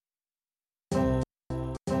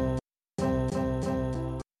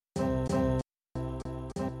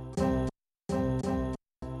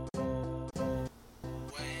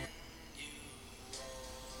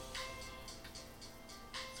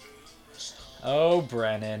Oh,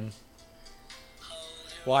 Brennan.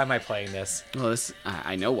 Why am I playing this? Well,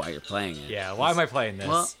 I know why you're playing it. Yeah, why am I playing this?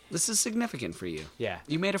 Well, this is significant for you. Yeah.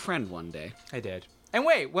 You made a friend one day. I did. And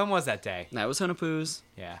wait, when was that day? That was Hunapoo's.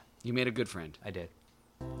 Yeah, You made a good friend. I did.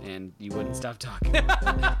 And you wouldn't stop talking.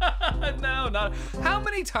 No, not. How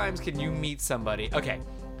many times can you meet somebody? Okay.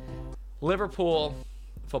 Liverpool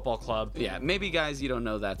Football Club. Yeah, maybe, guys, you don't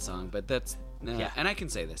know that song, but that's... Yeah. And I can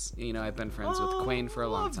say this. You know, I've been friends with Quain for a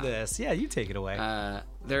long love time. this. Yeah, you take it away.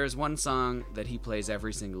 There's one song that he plays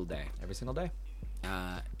every single day. Every single day.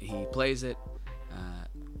 He plays it,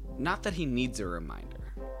 not that he needs a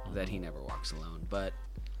reminder that he never walks alone, but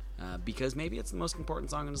because maybe it's the most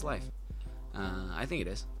important song in his life. I think it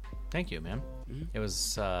is. Thank you, man. Mm-hmm. It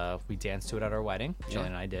was, we danced to it at our wedding. Jillian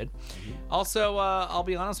and I did. Mm-hmm. Also, I'll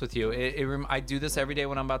be honest with you. I do this every day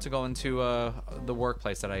when I'm about to go into the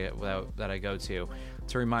workplace that I go to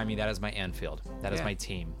remind me that is my Anfield. That is my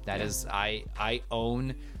team. That is, I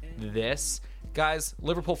own this. Guys,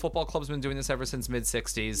 Liverpool Football Club's been doing this ever since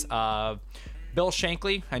mid-60s. Bill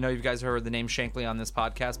Shankly. I know you guys heard the name Shankly on this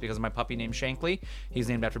podcast because of my puppy named Shankly. He's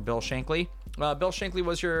named after Bill Shankly. Bill Shankly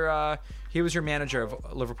was your manager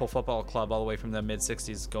of Liverpool Football Club all the way from the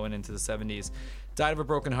mid-60s going into the 70s. Died of a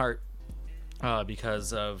broken heart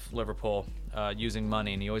because of Liverpool using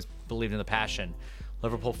money, and he always believed in the passion.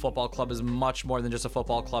 Liverpool Football Club is much more than just a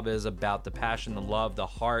football club. It is about the passion, the love, the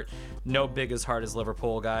heart. No big as heart as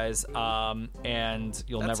Liverpool, guys. And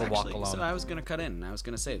you'll never walk alone. So I was going to cut in, and I was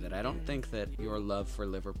going to say that I don't think that your love for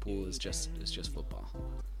Liverpool is just football.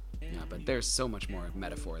 Yeah, but there's so much more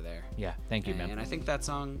metaphor there. Yeah, thank you, man. And I think that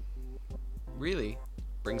song really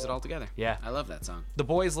brings it all together. Yeah. I love that song. The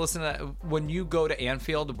boys listen to that. When you go to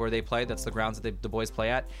Anfield, where they play, that's the grounds that the boys play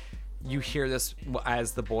at, you hear this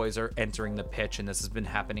as the boys are entering the pitch, and this has been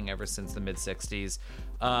happening ever since the mid-60s.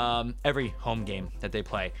 Every home game that they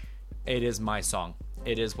play, it is my song.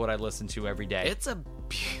 It is what I listen to every day.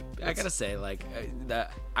 I gotta say, like,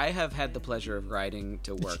 I have had the pleasure of riding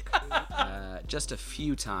to work just a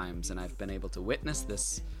few times, and I've been able to witness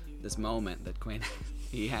this moment that Quain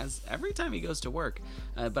he has every time he goes to work.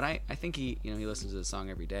 But I think he listens to the song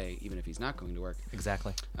every day, even if he's not going to work.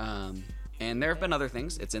 Exactly. And there have been other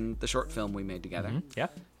things. It's in the short film we made together. Mm-hmm.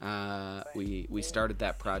 Yeah. We started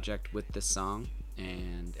that project with this song,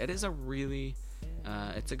 and it is a really,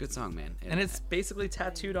 it's a good song, man. And it's basically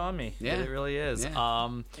tattooed on me. Yeah. It really is. Yeah.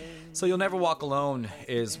 So You'll Never Walk Alone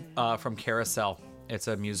is from Carousel. It's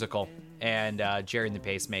a musical. And Jerry and the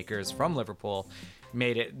Pacemakers from Liverpool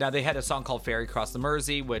made it. Now, they had a song called Ferry Across the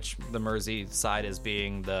Mersey, which the Mersey side is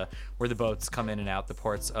being where the boats come in and out, the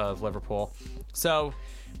ports of Liverpool. So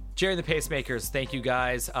Jerry and the Pacemakers, thank you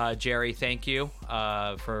guys. Jerry, thank you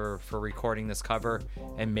for recording this cover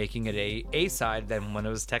and making it a side then when it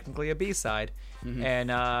was technically a B side. Mm-hmm.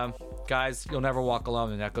 And guys, You'll Never Walk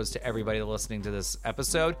Alone, and that goes to everybody listening to this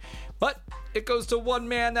episode. But it goes to one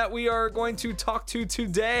man that we are going to talk to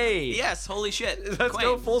today. Yes, holy shit. Let's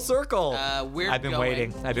go full circle. I've been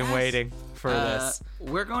waiting for this.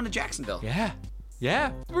 We're going to Jacksonville.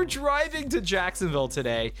 Yeah, we're driving to Jacksonville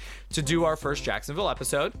today to do our first Jacksonville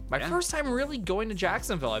episode. My first time really going to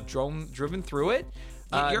Jacksonville. I've driven through it.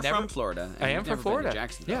 You're from Florida. I am from Florida. Been to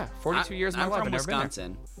Jacksonville. Yeah, 42 years of my life. I'm from I've never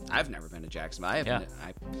Wisconsin. I've never been to Jacksonville.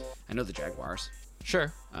 I know the Jaguars.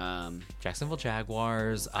 Sure. Jacksonville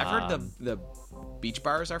Jaguars. I've heard the beach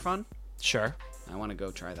bars are fun. Sure. I want to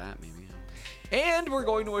go try that maybe. And we're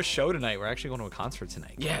going to a show tonight. We're actually going to a concert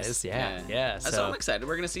tonight, guys. Yes. Yeah. So I'm excited.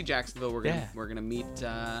 We're gonna see Jacksonville. We're gonna meet.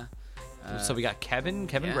 So we got Kevin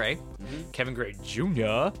Gray, Mm-hmm. Kevin Gray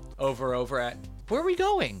Jr. over at. Where are we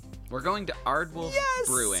going? We're going to Ardwolf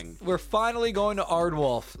Brewing. We're finally going to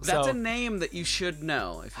Ardwolf. That's a name that you should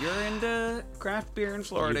know. If you're into craft beer in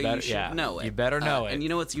Florida, you should know it. You better know it. And you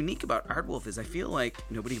know what's unique about Ardwolf is I feel like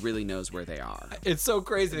nobody really knows where they are. It's so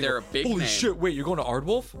crazy. They're a big Holy name. shit, wait, you're going to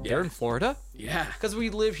Ardwolf? Yeah. They're in Florida? Yeah. Because we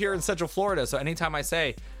live here in Central Florida, so anytime I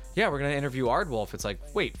say, yeah, we're going to interview Ardwolf, it's like,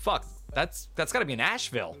 wait, fuck, that's got to be in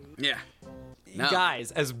Asheville. Yeah. No.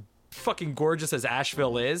 Guys, as fucking gorgeous as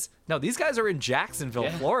Asheville is, no, these guys are in Jacksonville,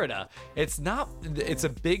 Florida. It's a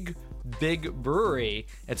big brewery.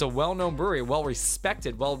 It's a well-known brewery,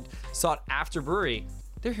 well-respected, well-sought-after brewery.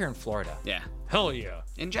 They're here in Florida. Yeah. Hell yeah.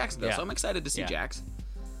 In Jacksonville, Yeah. so I'm excited to see Jax.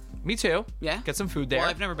 Me too. Yeah. Get some food there. Well,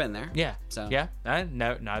 I've never been there. Yeah. So. Yeah.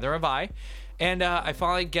 No, neither have I. And I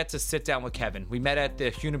finally get to sit down with Kevin. We met at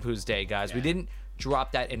the Hunapoo's Day, guys. Yeah. We didn't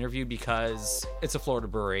drop that interview because it's a Florida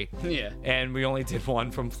brewery. Yeah. And we only did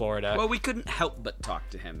one from Florida. Well, we couldn't help but talk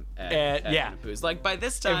to him at yeah. Hunapoo's. Like, by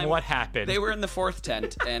this time, And what happened? They were in the fourth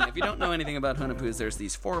tent, and if you don't know anything about Hunapoo's, there's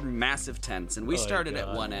these 4 massive tents, and we started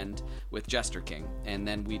at one end with Jester King, and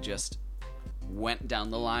then we just went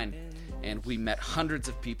down the line, and we met hundreds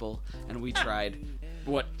of people, and we tried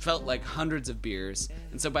what felt like hundreds of beers.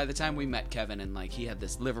 And so by the time we met Kevin, and like he had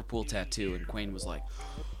this Liverpool tattoo, and Quayne was like,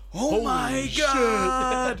 "Oh my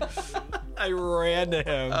god!" I ran to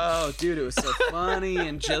him. Oh, dude, it was so funny.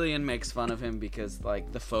 And Jillian makes fun of him because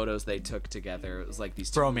like the photos they took together, it was like these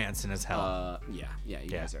two, Bromance in his hell. you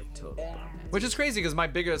guys are total bromance. Which is crazy because my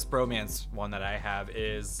biggest bromance one that I have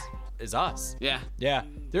is us. Yeah. Yeah.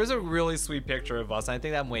 There's a really sweet picture of us. And I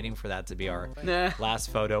think I'm waiting for that to be our Nah. last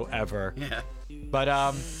photo ever. Yeah.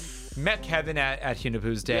 But met Kevin at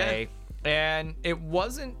Hunapoo's Day. And it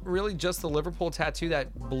wasn't really just the Liverpool tattoo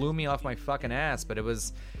that blew me off my fucking ass, but it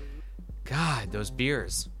was, God, those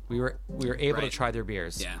beers. We were able to try their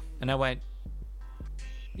beers. Yeah. And I went,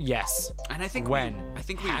 yes. And I think when?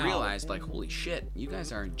 we How? realized, like, holy shit, you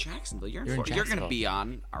guys are in Jacksonville. You're in in Florida. You're going to Jacksonville. be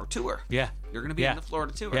on our tour. Yeah. You're going to be Yeah. in the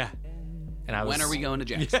Florida tour. Yeah. And I was, When are we going to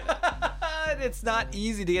Jacksonville? It's not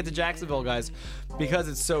easy to get to Jacksonville, guys, because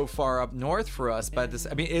it's so far up north for us. But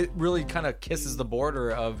it really kind of kisses the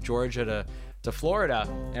border of Georgia to Florida,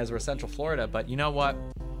 as we're Central Florida. But you know what,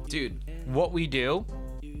 Dude. what we do,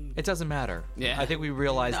 it doesn't matter. Yeah. I think we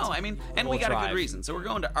realized. No, I mean, and we'll we got a drive. good reason. So we're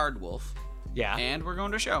going to Ardwolf. Yeah. And we're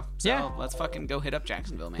going to a show. So Yeah. let's fucking go hit up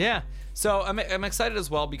Jacksonville, man. Yeah. So I'm excited as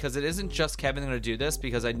well because it isn't just Kevin going to do this,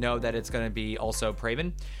 because I know that it's going to be also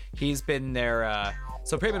Prabin. He's been their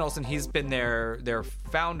so Prabin Olsen, he's been their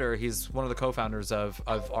founder. He's one of the co-founders of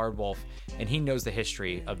Ardwolf, and he knows the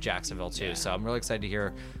history of Jacksonville too. Yeah. So I'm really excited to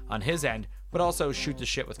hear on his end, but also shoot the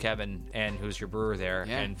shit with Kevin and who's your brewer there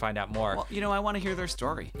and find out more. Well, you know, I want to hear their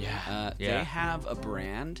story. Yeah. They have a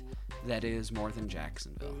brand that is more than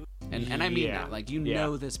Jacksonville. And I mean Yeah. that. Like, you Yeah.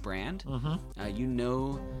 know this brand. You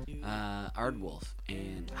know Ardwolf.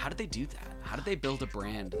 And how did they do that? How did they build a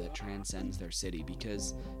brand that transcends their city?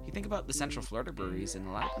 Because you think about the Central Florida breweries, and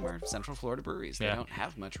a lot of them are Central Florida breweries. They Yeah. don't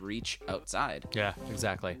have much reach outside. Yeah,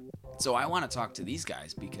 exactly. So I want to talk to these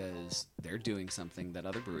guys because they're doing something that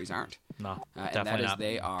other breweries aren't. No, And that definitely is not.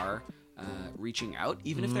 they are reaching out.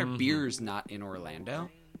 Even if their beer's not in Orlando,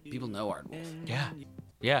 people know Ardwolf. Yeah.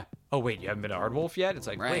 Yeah. Oh, wait, you haven't been to Ardwolf yet? It's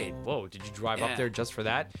like, Right. wait, whoa, did you drive Yeah. up there just for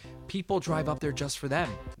that? People drive up there just for them.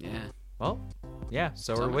 Yeah. Well, yeah,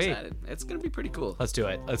 so So are I'm we. excited. It's going to be pretty cool. Let's do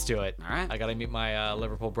it. Let's do it. All right. I got to meet my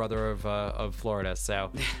Liverpool brother of Florida.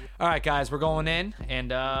 So, all right, guys, we're going in,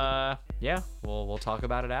 and yeah, we'll talk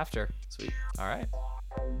about it after. Sweet. All right.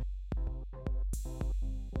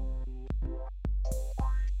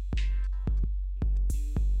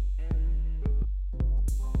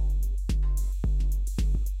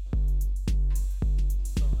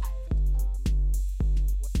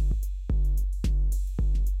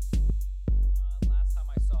 Last time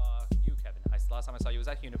I saw you, Kevin. Last time I saw you was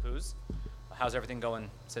at Hunapoo's. How's everything going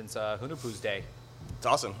since Hunapoo's Day? It's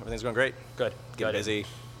awesome. Everything's going great. Good. Getting busy.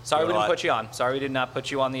 Sorry we doing a didn't lot. put you on. Sorry we did not put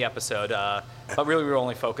you on the episode. But really, we were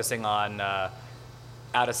only focusing on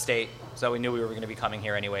out of state. So we knew we were going to be coming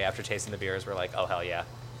here anyway after tasting the beers. We're like, oh, hell yeah.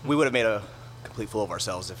 We would have made a complete fool of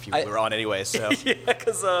ourselves if you were on anyway. So Yeah,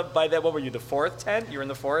 because by then, what were you, the fourth tent? You were in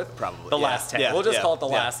the fourth? Probably, The yeah. last tent. Yeah, We'll just yeah, call it the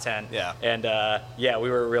yeah, last tent. yeah. And yeah, we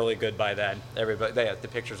were really good by then. Everybody, the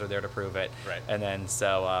pictures are there to prove it. Right. And then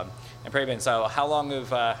so, and Prabin, so how long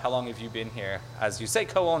have you been here? As you say,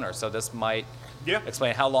 co-owner. So this might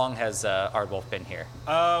explain how long has Ardwolf been here?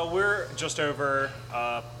 We're just over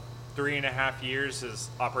 3.5 years as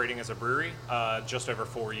operating as a brewery, just over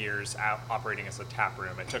 4 years operating as a tap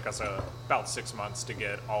room. It took us about 6 months to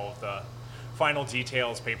get all of the final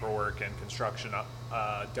details, paperwork, and construction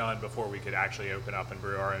done before we could actually open up and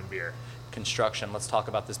brew our own beer. Construction. Let's talk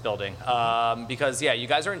about this building. Because, yeah, you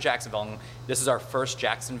guys are in Jacksonville, and this is our first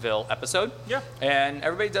Jacksonville episode. Yeah. And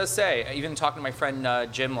everybody does say, even talking to my friend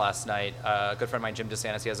Jim last night, a good friend of mine, Jim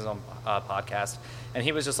DeSantis, he has his own podcast, and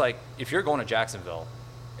he was just like, if you're going to Jacksonville,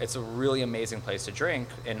 it's a really amazing place to drink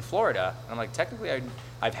in Florida. And I'm like, technically,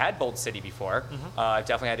 I've had Bold City before. I've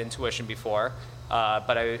definitely had Intuition before.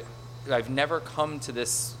 But I've never come to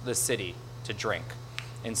this city to drink.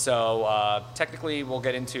 And so technically, we'll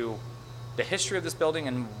get into the history of this building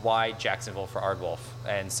and why Jacksonville for Ardwolf.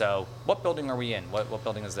 And so, what building are we in? What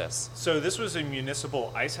building is this? So this was a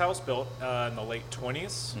municipal ice house built in the late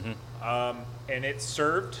 20s, and it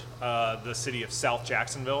served the city of South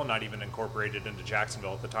Jacksonville, not even incorporated into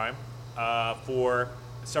Jacksonville at the time, for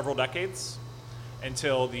several decades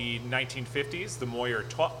until the 1950s. The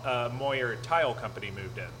Moyer Tile Company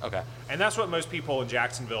moved in. Okay. And that's what most people in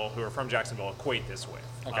Jacksonville who are from Jacksonville equate this with.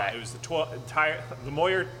 Okay. It was the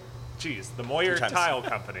Moyer the Moyer 3 times. Tile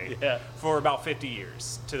Company Yeah. for about 50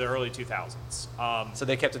 years to the early 2000s. So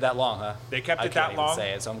they kept it that long, huh? They kept I it can't that even long.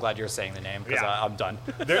 say it, so I'm glad you're saying the name because Yeah. I'm done.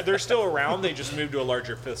 They're still around. They just moved to a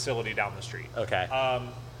larger facility down the street. Okay.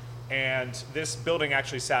 And this building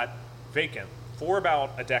actually sat vacant for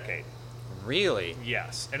about a decade. Really?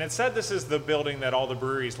 Yes. And it said this is the building that all the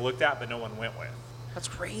breweries looked at, but no one went with. That's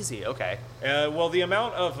crazy. Okay. Well, the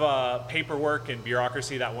amount of paperwork and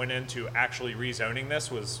bureaucracy that went into actually rezoning this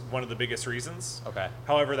was one of the biggest reasons. Okay.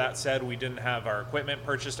 However, that said, we didn't have our equipment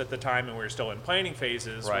purchased at the time, and we were still in planning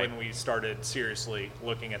phases Right. when we started seriously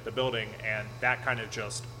looking at the building, and that kind of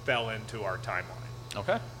just fell into our timeline.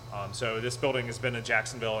 Okay. So this building has been in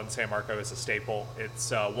Jacksonville, and San Marco is a staple.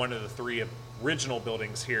 It's one of the 3 original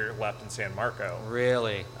buildings here left in San Marco.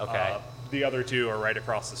 Really? Okay. The other 2 are right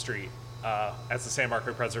across the street. As the San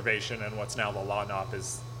Marco Preservation and what's now the La Nop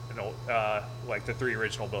is like the 3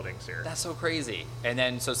 original buildings here. That's so crazy. And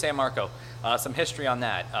then, so San Marco, some history on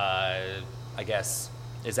that. I guess,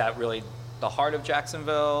 is that really the heart of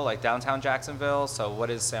Jacksonville, like downtown Jacksonville? So what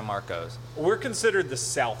is San Marcos? We're considered the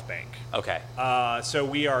South Bank. Okay. So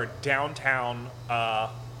we are downtown,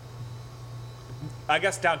 I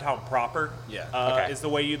guess downtown proper Okay. is the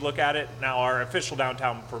way you'd look at it. Now, our official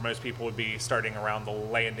downtown for most people would be starting around the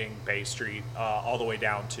Landing, Bay Street, all the way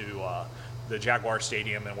down to the Jaguar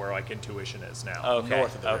Stadium and where like Intuition is now. Okay.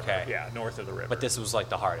 North of the river. Okay. Yeah, north of the river. But this was like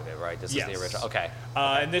the heart of it, right? This Yes. is the original. Okay.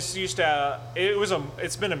 And this used to,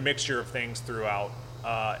 it's been a mixture of things throughout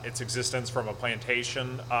its existence, from a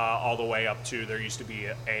plantation all the way up to, there used to be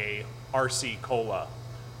a RC Cola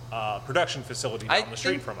production facility I down the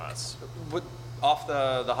street think- from us. Off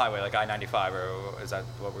the highway, like I-95, or is that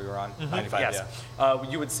what we were on? 95,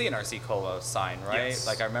 yes. You would see an RC Cola sign, right? Yes.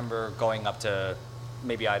 Like I remember going up to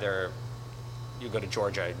maybe either you go to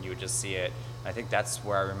Georgia and you would just see it. I think that's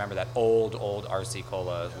where I remember that old RC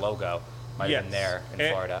Cola logo might have been there in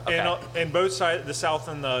Florida. Okay. And both sides, the South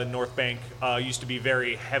and the North Bank, used to be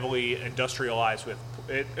very heavily industrialized with,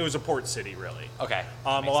 it was a port city, really. Okay.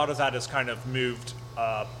 A lot of that has kind of moved,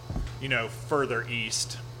 further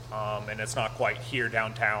east, and it's not quite here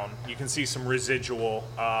downtown. You can see some residual,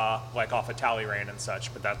 like off of Talleyrand and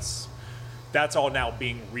such, but that's all now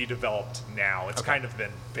being redeveloped now. It's kind of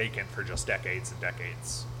been vacant for just decades and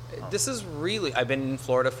decades. This is really, I've been in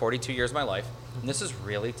Florida 42 years of my life, and this is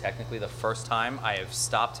really technically the first time I have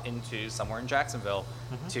stopped into somewhere in Jacksonville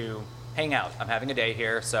to hang out. I'm having a day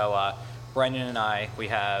here, so Brendan and I, we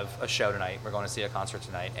have a show tonight. We're going to see a concert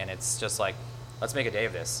tonight, and it's just like, let's make a day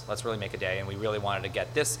of this. Let's really make a day, and we really wanted to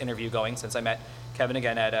get this interview going since I met Kevin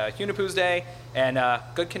again at Hunapoo's Day, and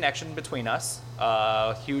good connection between us.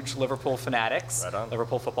 Huge Liverpool fanatics, Right on.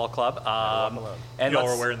 Liverpool Football Club. And Y'all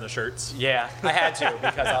let's- were wearing the shirts. yeah, I had to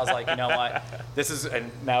because I was like, you know what? This is,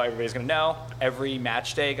 and now everybody's going to know. Every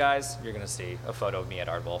match day, guys, you're going to see a photo of me at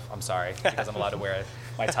Ard Wolf. I'm sorry, because I'm allowed to wear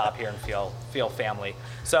my top here and feel family.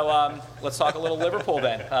 So let's talk a little Liverpool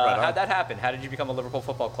then. How'd that happen? How did you become a Liverpool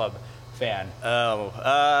Football Club fan?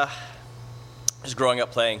 Just growing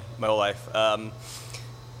up playing my whole life.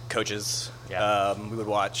 Coaches. Yeah. We would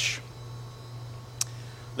watch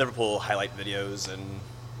Liverpool highlight videos and.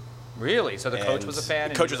 Really? So the coach was a fan? The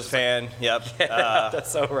and coach you was a just- fan. Yep. That's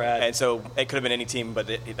so rad. And so it could have been any team, but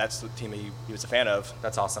that's the team he was a fan of.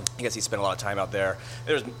 That's awesome. I guess he spent a lot of time out there.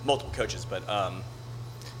 There was multiple coaches, but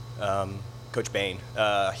Coach Bain,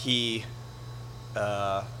 he.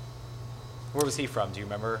 Where was he from? Do you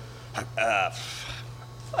remember?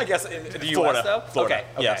 I guess in the Florida, U.S. though? Florida.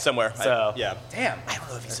 Okay. Yeah, somewhere. So, Yeah. Damn. I don't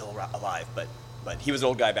know if he's still alive, but he was an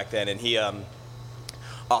old guy back then, and he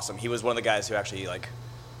awesome. He was one of the guys who actually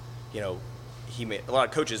he made a lot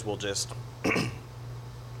of coaches will just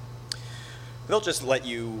they'll just let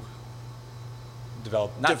you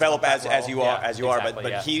Develop as you are, exactly,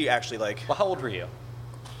 but yeah. he actually Well, how old were you?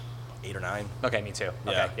 8 or 9. Okay, me too.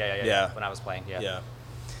 Yeah. Okay, Yeah. When I was playing, Yeah.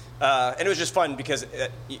 And it was just fun because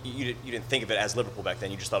you didn't think of it as Liverpool back then.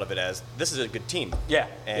 You just thought of it as this is a good team. Yeah,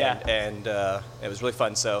 And it was really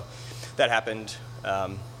fun. So that happened.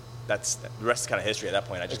 That's the rest is kind of history at that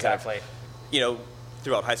point. I just Exactly. kind of,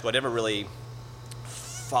 throughout high school, I never really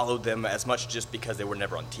followed them as much just because they were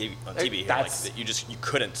never on TV. Here. That's- Like, you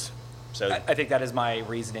couldn't. So I think that is my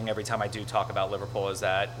reasoning every time I do talk about Liverpool is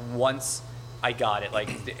that once I got it, like,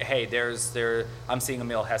 hey, I'm seeing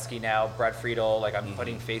Emil Heskey now, Brad Friedel, like I'm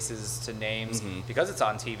putting faces to names because it's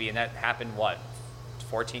on TV, and that happened,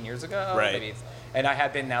 14 years ago? Right. Maybe. And I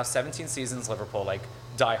have been now 17 seasons Liverpool, like,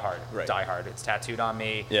 die hard. Right. Die hard. It's tattooed on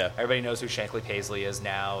me. Yeah. Everybody knows who Shankly Paisley is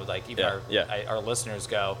now. Like, even Yeah. our listeners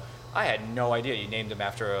go, I had no idea you named him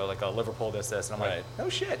after a Liverpool this, and I'm like, Right. no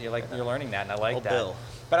shit, you're learning that, and I like Old that. Bill.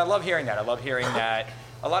 But I love hearing that. I love hearing that.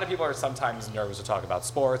 A lot of people are sometimes nervous to talk about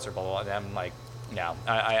sports or blah, blah, blah, and I'm like, no,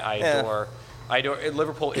 I Yeah. adore,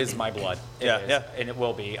 Liverpool is my blood. It Yeah, is, yeah. and it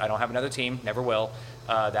will be. I don't have another team, never will.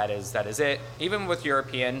 That is it. Even with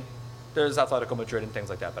European, there's Atletico Madrid and things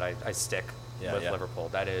like that, but I stick with Yeah. Liverpool.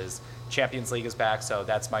 That is, Champions League is back, so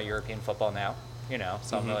that's my European football now,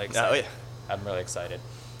 so I'm really excited. Oh, yeah. I'm really excited.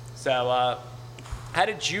 So, how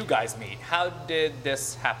did you guys meet? How did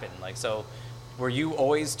this happen? So were you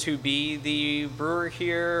always to be the brewer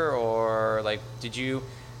here, or did you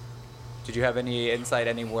have any insight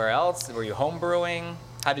anywhere else? Were you home brewing?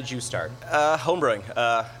 How did you start? Homebrewing.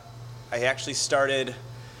 I actually started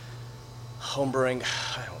homebrewing,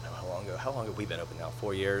 I don't know how long ago. How long have we been open now?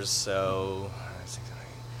 4 years, so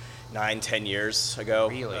 9-10 years ago.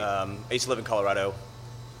 Really? I used to live in Colorado,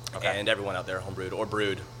 Okay. and everyone out there homebrewed or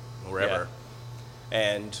brewed wherever.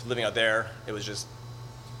 And living out there, it just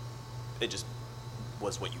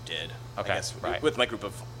was what you did. Okay, I guess right. with my group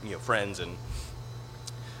of friends, and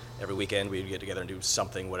every weekend we'd get together and do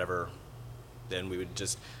something, whatever. Then we would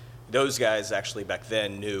those guys actually back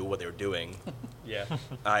then knew what they were doing. Yeah.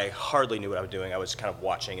 I hardly knew what I was doing. I was kind of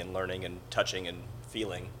watching and learning and touching and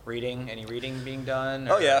feeling. Any reading being done?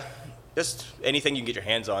 Oh or- yeah, just anything you can get your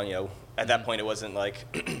hands on. At that point, it wasn't like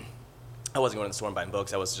I wasn't going to the store and buying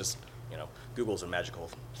books. I was just Google's a magical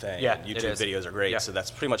thing. Yeah, and it YouTube is. videos are great. Yeah. So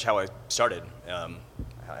that's pretty much how I started.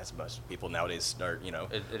 As most people nowadays start,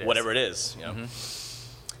 It is. whatever it is,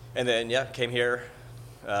 And then came here.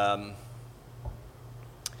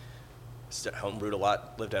 Home brewed a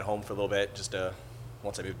lot. Lived at home for a little bit. Just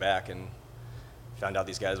once I moved back and found out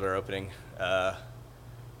these guys were opening.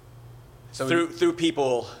 So through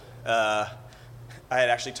people, I had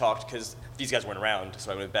actually talked because these guys weren't around.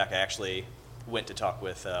 So I moved back. I actually went to talk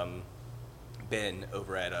with Ben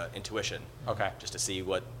over at Intuition. Okay. Just to see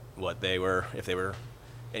what they were, if they were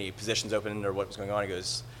any positions open or what was going on. He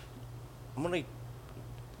goes, I'm going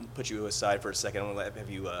to put you aside for a second. I'm going to have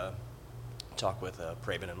you talk with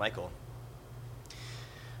Praven and Michael.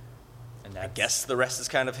 And I guess the rest is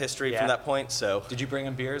kind of history Yeah. from that point. So Did you bring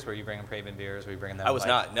them beers? Were you bringing Praven beers? Were you bringing them? I was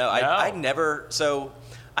not. No, I never. So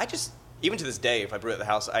I just, even to this day, if I brew at the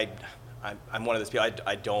house, I'm one of those people.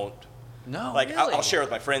 I don't No. like. Really? I'll share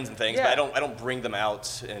with my friends and things, Yeah. but I don't bring them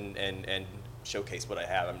out and showcase what I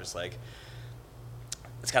have. I'm just like,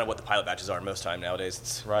 it's kind of what the pilot batches are most time nowadays.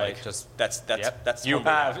 It's Right. like, Just that's you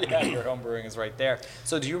homebrew now. have. Yeah. Your home brewing is right there.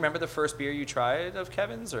 So do you remember the first beer you tried of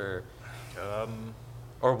Kevin's, or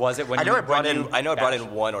was it when I know you, I brought when in. you I know I brought batched?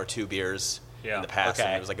 in 1 or 2 beers Yeah. in the past, Okay.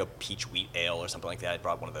 and it was like a peach wheat ale or something like that. I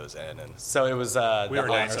brought one of those in, and So it was We the were honor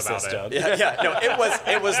nice about it. system. yeah, no,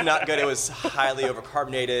 it was not good. It was highly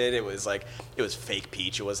overcarbonated. It was fake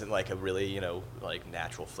peach. It wasn't like a really like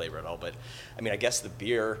natural flavor at all. But I mean, I guess the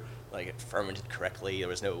beer it fermented correctly. There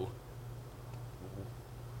was no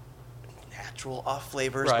natural off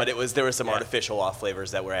flavors, Right. but there were some Yeah. artificial off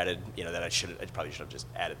flavors that were added. That I probably should have just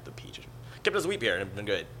added the peach. Kept it as wheat beer and it'd been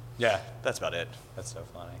good. Yeah. That's about it. That's so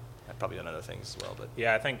funny. I've probably done other things as well, but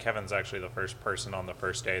Yeah, I think Kevin's actually the first person on the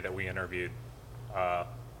first day that we interviewed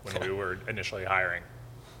when we were initially hiring.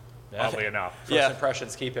 Yeah. Oddly enough, First Yeah.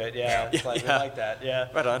 impressions, keep it. Yeah. It's Yeah, we yeah. like that. Yeah.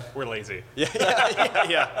 right on. we're lazy.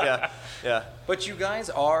 Yeah. But you guys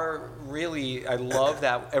are really, I love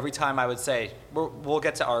that every time I would say, we'll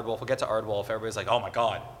get to Ardwolf, everybody's like, oh my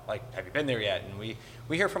God, have you been there yet? And we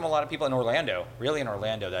hear from a lot of people in Orlando,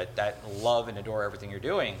 that love and adore everything you're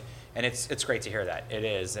doing. And it's great to hear that. It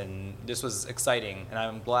is. And this was exciting. And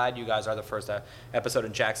I'm glad you guys are the first episode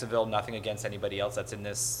in Jacksonville. Nothing against anybody else that's in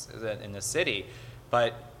this city.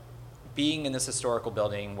 But being in this historical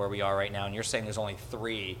building where we are right now, and you're saying there's only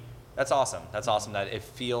 3, that's awesome. That's awesome that it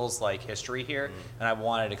feels like history here. And I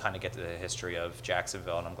wanted to kind of get to the history of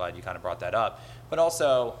Jacksonville, and I'm glad you kind of brought that up. But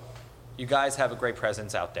also, you guys have a great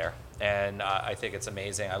presence out there, and I think it's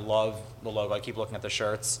amazing. I love the logo. I keep looking at the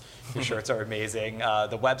shirts. Your shirts are amazing.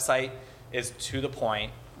 The website is to the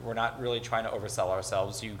point. We're not really trying to oversell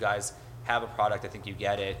ourselves. You guys have a product. I think you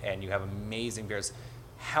get it, and you have amazing beers.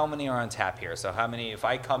 How many are on tap here? So how many, if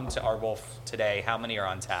I come to Ardwolf today, how many are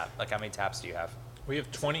on tap? How many taps do you have? We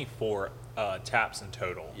have 24 taps in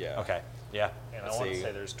total. Yeah. Okay. Yeah. And Let's I want to see.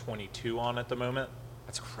 say there's 22 on at the moment.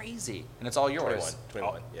 That's crazy. And it's all yours.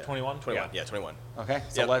 21. Oh, Yeah. 21? 21. Yeah. Yeah, 21. Okay.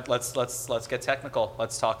 So Yep. let's get technical.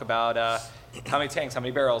 Let's talk about how many tanks, how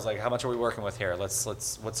many barrels, how much are we working with here?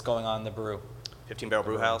 What's going on in the brew? 15-barrel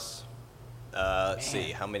brew house. Let's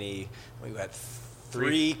see, how many? We had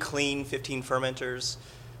 3 clean 15 fermenters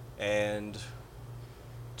and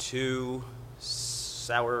 2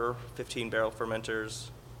 sour 15-barrel fermenters.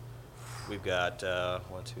 We've got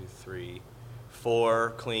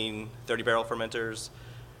 4 clean 30-barrel fermenters.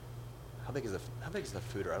 How big is the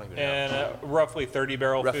foeder? I don't even know. And roughly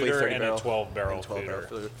 30-barrel Roughly foeder 30 and barrel a 12-barrel and 12-barrel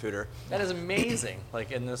foeder. foeder. That is amazing.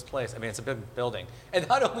 Like in this place. I mean, it's a big building. And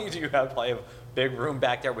not only do you have plenty of big room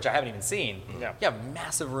back there, which I haven't even seen, Yeah. you have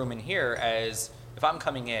massive room in here as if I'm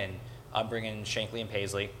coming in, I'm bringing Shankly and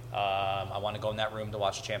Paisley. I want to go in that room to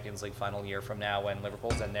watch the Champions League final year from now when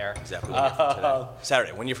Liverpool's in there. Exactly. 1 year from today.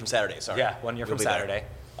 Saturday. 1 year from Saturday. Sorry. Yeah, 1 year We'll from be there. Saturday.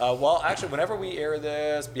 Well, actually, whenever we air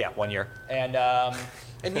this, 1 year. And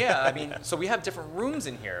yeah, I mean, so we have different rooms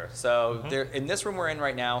in here. So there, in this room we're in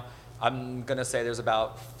right now, I'm gonna say there's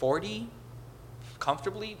about 40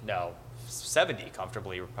 comfortably. No, 70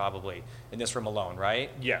 comfortably probably in this room alone, right?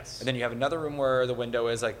 Yes. And then you have another room where the window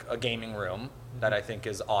is like a gaming room that I think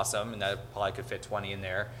is awesome, and that probably could fit 20 in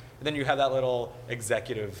there. And then you have that little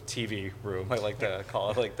executive TV room, I like to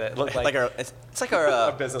call it, like that. Look like It's like our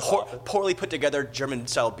a business office. poorly put together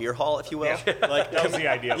German-style beer hall, if you will. Like, That was the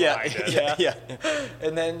idea yeah, behind it. yeah.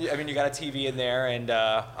 And then, I mean, you got a TV in there, and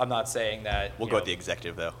I'm not saying that. We'll you go know, with the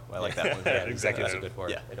executive, though. I like that one. Yeah, executive's a good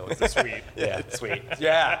word. Yeah. It always It's is. a suite. Yeah, sweet.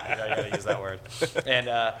 Yeah, you gotta use that word. And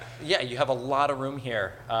yeah, you have a lot of room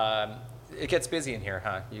here. It gets busy in here,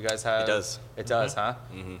 huh? You guys have. It does. It does, huh?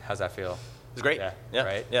 How's that feel? It's great. Yeah,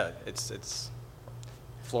 right? Yeah, it's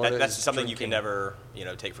Florida. that's is something you can drinking. never,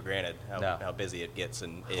 take for granted, No. how busy it gets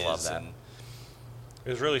and I is. love that. And It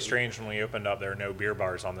was really strange when we opened up. There were no beer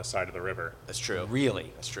bars on this side of the river. that's true.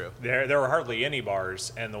 Really? That's true. There were hardly any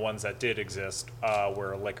bars, and the ones that did exist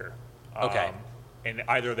were liquor. Okay. And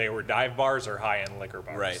either they were dive bars or high-end liquor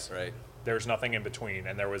bars. Right. There was nothing in between,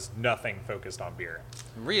 and there was nothing focused on beer.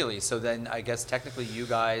 Really? So then I guess technically you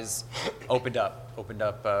guys opened up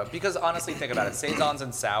because honestly, think about it. Saisons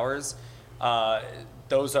and sours,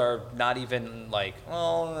 those are not even like,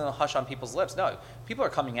 well, hush on people's lips. No, people are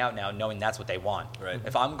coming out now knowing that's what they want. Right.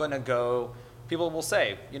 If I'm going to go, people will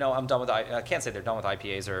say, I'm done with, I can't say they're done with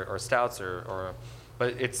IPAs or stouts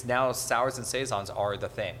but it's now sours and Saisons are the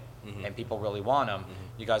thing. And people really want them.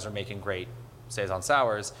 You guys are making great Saison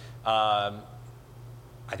sours.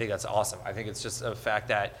 I think that's awesome. I think it's just a fact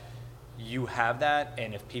that you have that,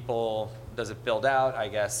 and if people, does it build out? I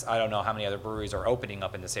guess, I don't know how many other breweries are opening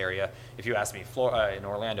up in this area. If you ask me in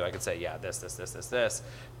Orlando, I could say, yeah, this.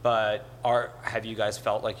 But have you guys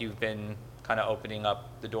felt like you've been kind of opening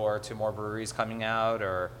up the door to more breweries coming out?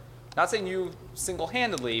 Or, not saying you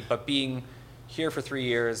single-handedly, but being here for 3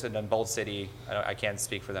 years and then Bold City, I can't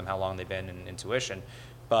speak for them how long they've been in Intuition,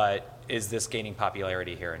 but is this gaining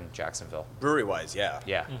popularity here in Jacksonville? Brewery-wise, yeah.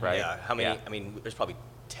 Yeah, right? Yeah. How many? Yeah. I mean, there's probably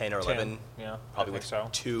 10 or 10, 11. yeah, Probably I think with so.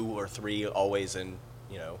 2 or 3 always in,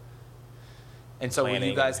 And so were you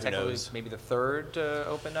planning, guys who technically knows? maybe the third to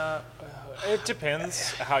open up? It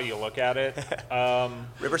depends how you look at it.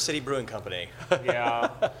 River City Brewing Company.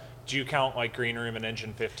 Yeah. Do you count like Green Room and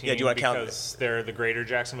Engine 15? Yeah, do you wanna count- Because they're the greater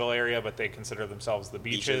Jacksonville area, but they consider themselves the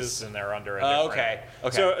beaches, Beaches. and they're under a Oh, different.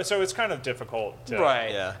 okay. So it's kind of difficult to.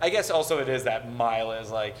 Right. Yeah. I guess also it is that mile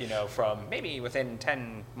is like, from maybe within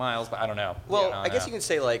 10 miles, but I don't know. Well, Yeah, I guess you could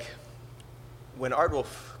say, like, when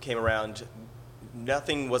Ardwolf came around,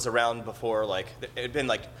 nothing was around before, like, it had been,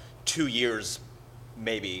 like, 2 years,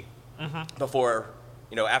 maybe, before,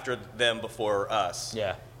 after them, before us.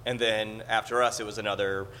 Yeah. And then after us, it was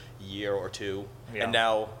another year or 2. Yeah. And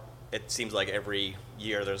now it seems like every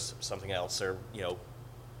year there's something else or,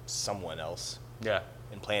 someone else Yeah.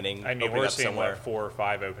 in planning, I mean, opening we're up seeing somewhere. 4 or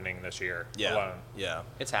 5 opening this year Yeah. alone. Yeah.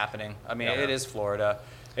 It's happening. I mean, Yeah. it is Florida.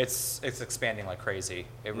 It's expanding like crazy.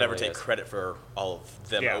 It Never really take is. credit for all of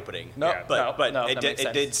them Yeah. opening. No, Yeah. But no, it that did makes it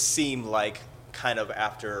sense. did seem like kind of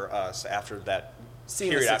after us, after that Seeing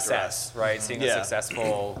the period after success, us. right? Seeing the Yeah.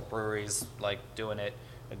 successful breweries like doing it,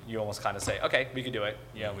 and you almost kind of say, okay, we could do it.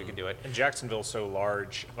 Yeah, we could do it. And Jacksonville's so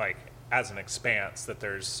large, like as an expanse, that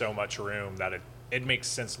there's so much room that it makes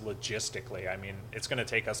sense logistically. I mean, it's going to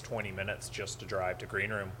take us 20 minutes just to drive to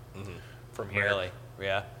Green Room from here Really?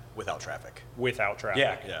 Yeah. Without traffic. without traffic.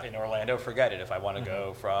 Yeah. Yeah. In Orlando, forget it. If I want to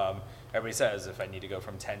go from, everybody says if I need to go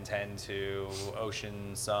from 1010 to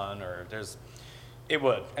Ocean Sun, or it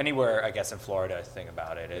would. Anywhere, I guess, in Florida, think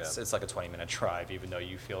about it. It's like a 20-minute drive, even though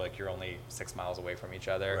you feel like you're only 6 miles away from each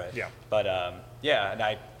other. Right. Yeah. But yeah,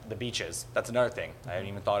 and the beaches, that's another thing. I hadn't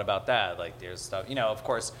even thought about that. Like there's stuff, of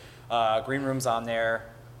course, Green Room's on there.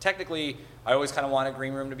 Technically, I always kind of wanted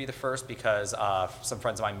Green Room to be the first because some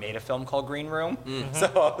friends of mine made a film called Green Room. So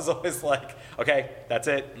I was always like, okay, that's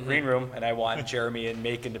it, Green Room. And I want Jeremy and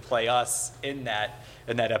Macon to play us in that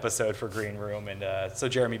episode for Green Room. And so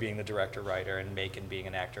Jeremy being the director, writer, and Macon being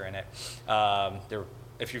an actor in it.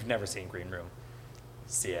 If you've never seen Green Room,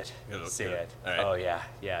 See it. It'll See look good. it. All right. Oh yeah,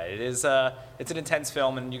 yeah. It is. It's an intense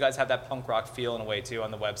film, and you guys have that punk rock feel in a way too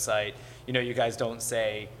on the website. You know, you guys don't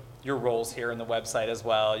say your roles here on the website as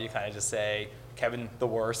well. You kind of just say Kevin the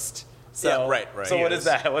worst. So, Yeah, right. So He what is. is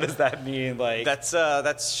that? What does that mean? Like That's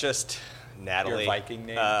just Natalie. your Viking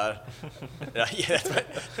name? Yeah,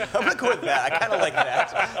 I'm gonna go with that. I kind of like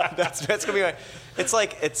that. That's gonna be my. It's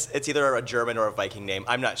like it's either a German or a Viking name.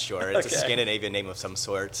 I'm not sure. It's a Okay. Scandinavian name of some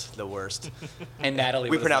sort. The worst. and Natalie.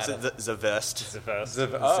 We what pronounce is it Zavest. The best.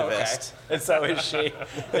 Oh, okay. Zavest. And so is she?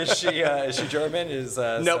 Is she German? Is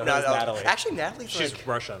Nope, so not is Natalie. Actually, Natalie's She's like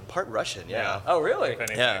Russian. part Russian. Yeah. Oh, really? If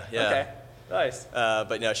anything. Yeah. Yeah. Okay. Nice.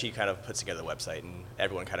 But no, she kind of puts together the website, and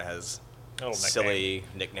everyone kind of has Little silly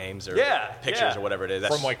nicknames or Yeah, pictures yeah. or whatever it is.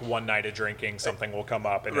 That's From like one night of drinking, something will come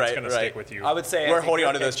up and it's Right, going to right. stick with you. I would say We're I think holding your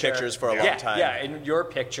on to those pictures for a long time. Yeah, in your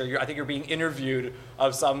picture, I think you're being interviewed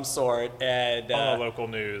of some sort, and on the local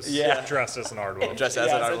news, yeah. dressed as an Ardwolf. Dressed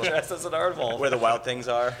as an Ardwolf. dressed as an Ardwolf. where the wild things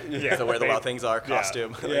are. Yeah. So where the They- wild things are yeah.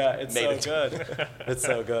 costume. Yeah, it's Made so it. good. It's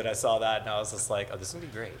so good. I saw that, and I was just like, oh, this is going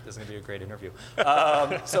to be great. This is going to be a great interview.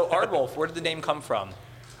 So Ardwolf, where did the name come from?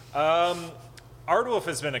 Ardwolf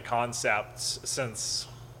has been a concept since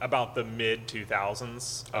about the mid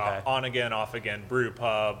 2000s. Okay. On again, off again, brew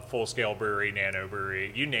pub, full scale brewery, nano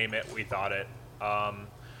brewery, you name it, we thought it.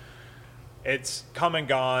 It's come and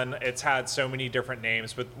gone. It's had so many different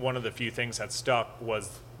names, but one of the few things that stuck was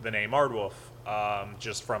the name Ardwolf.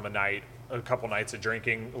 Just from a couple nights of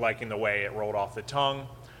drinking, liking the way it rolled off the tongue.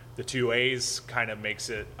 The two A's kind of makes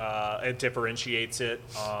it, it differentiates it.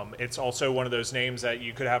 It's also one of those names that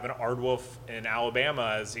you could have an Ardwolf in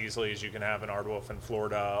Alabama as easily as you can have an Ardwolf in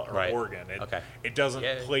Florida or Right. Oregon. Okay. It doesn't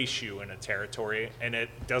Yeah. place you in a territory, and it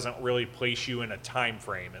doesn't really place you in a time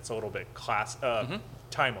frame. It's a little bit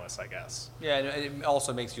timeless, I guess. Yeah, and it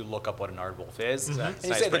also makes you look up what an Ardwolf is. And you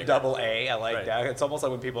Nice say the breaker. double A, I like Right. that. It's almost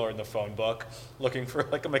like when people are in the phone book looking for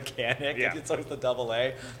like a mechanic. Yeah. It's always the double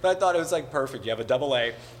A. But I thought it was like perfect. You have a double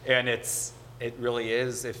A, and it really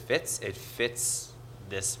is. It fits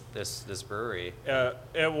this brewery.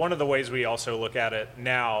 One of the ways we also look at it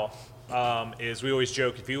now is we always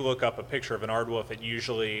joke, if you look up a picture of an Ardwolf, it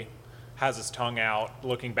usually has its tongue out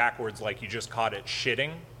looking backwards like you just caught it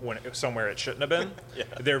shitting somewhere it shouldn't have been. Yeah.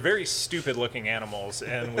 They're very stupid looking animals,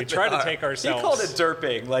 and we try to take ourselves... You called it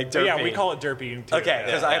derping, like derpy. Yeah, we call it derpy too. Okay,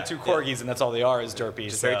 because yeah. I have two corgis, and that's all they are is derpy.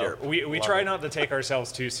 Just so. very derp. We Love try it. not to take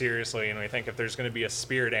ourselves too seriously, and we think if there's going to be a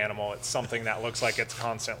spirit animal, it's something that looks like it's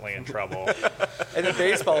constantly in trouble. And the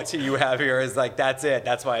baseball tee you have here is like, that's it.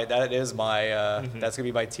 That's why that is my, that's going to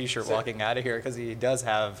be my T-shirt walking out of here, because he does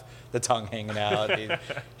have the tongue hanging out.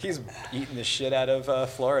 He's eating the shit out of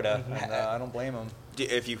Florida, and I don't blame him.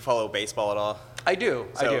 If you follow baseball at all, I do.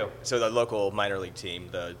 So the local minor league team,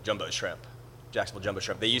 the Jumbo Shrimp, Jacksonville Jumbo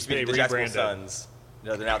Shrimp. They used to be They the Jacksonville rebranded. Suns.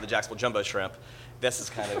 No, they're now the Jacksonville Jumbo Shrimp. This is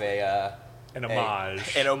kind of a An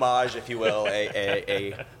homage. an homage, if you will,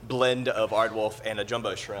 a blend of Ardwolf and a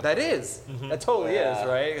Jumbo Shrimp. That is. That totally Yeah. is,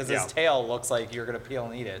 right? Because Yeah. his tail looks like you're going to peel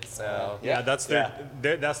and eat it. So Yeah, that's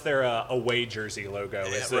their away jersey logo.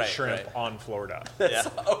 Is the right, shrimp right. on Florida. Yeah.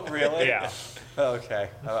 Oh, really? Yeah, Okay.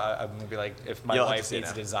 I'm going to be like, if my You'll have to wife see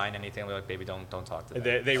needs to now. design anything, I'll be like, baby, don't talk to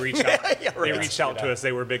them. they reached out. Yeah, They right. reached out Yeah. to us.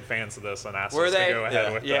 They were big fans of this and asked Were us they? to go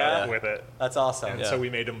ahead Yeah. with it. That's awesome. And so we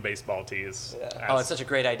made them baseball tees. Oh, it's such a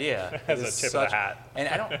great idea. As It a is tip of the hat. And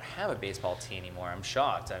I don't have a baseball tee anymore. I'm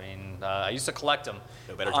shocked. I mean, I used to collect them.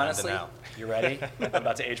 No better time than Honestly, now. you ready? I'm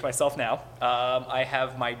about to age myself now. I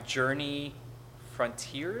have my Journey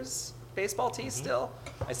Frontiers baseball tee still.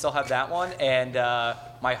 I still have that one. And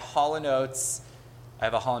my Hall & Oates, I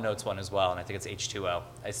have a Hall & Oates one as well, and I think it's H2O.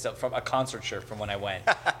 I still from a concert shirt from when I went.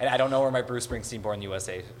 And I don't know where my Bruce Springsteen Born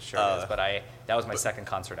USA shirt is, but that was my second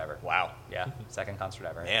concert ever. Wow. Yeah, second concert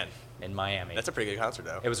ever. Man. In Miami. That's a pretty good concert,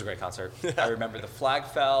 though. It was a great concert. I remember the flag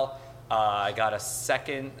fell. I got a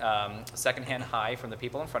secondhand high from the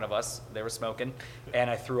people in front of us. They were smoking, and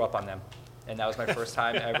I threw up on them. And that was my first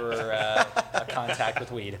time ever a contact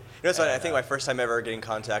with weed. You know, what's funny? I think my first time ever getting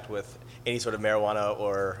contact with any sort of marijuana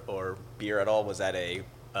or beer at all was at a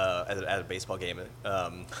baseball game.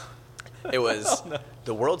 It was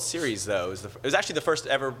the World Series, though. It was actually the first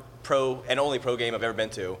ever pro and only pro game I've ever been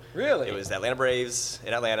to. Really? It was the Atlanta Braves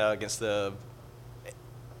in Atlanta against the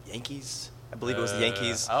Yankees. I believe it was the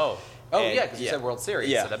Yankees. Oh, And- yeah, because you said World Series.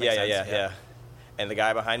 Yeah, so that makes sense. yeah. And the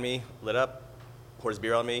guy behind me lit up, poured his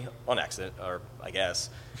beer on me on accident, or I guess.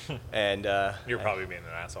 And You're probably being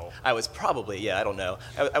an asshole. I was probably, I don't know.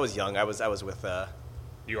 I was young. I was with.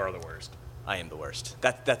 You are the worst. I am the worst.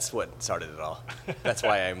 That's what started it all. That's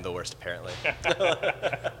why I am the worst, apparently.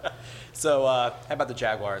 So, how about the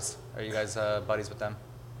Jaguars? Are you guys buddies with them?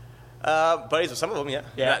 Buddies with some of them, yeah.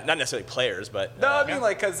 Yeah. Not necessarily players, but. No, I mean,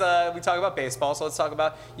 like, because we talk about baseball, so let's talk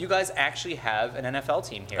about, you guys actually have an NFL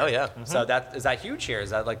team here. Oh, yeah. So is that huge here? Is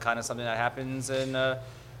that, like, kind of something that happens in...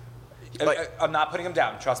 Like- I'm not putting them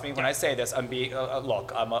down. Trust me, when I say this,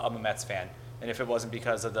 look, I'm a Mets fan. And if it wasn't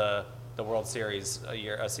because of the World Series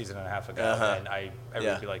a season and a half ago, then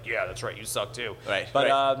everyone would be like, yeah, that's right, you suck too. Right, But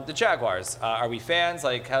right. the Jaguars, are we fans?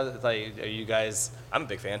 Like, are you guys... I'm a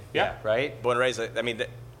big fan. Yeah, right? Born and raised, I mean,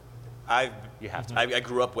 You have to. I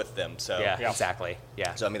grew up with them, so. Yeah, exactly.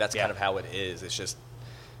 Yeah. So, I mean, that's kind of how it is. It's just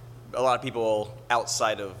a lot of people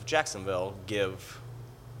outside of Jacksonville give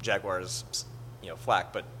Jaguars,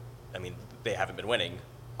 flack, but, I mean, they haven't been winning,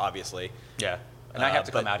 obviously. Yeah. And I have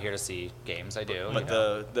to come but- out here to see games. I do. But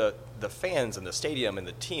the fans and the stadium and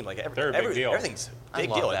the team, like They're a big deal. everything's a I big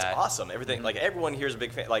love deal. that. It's awesome. Everything, like everyone here is a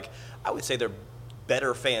big fan. Like I would say they're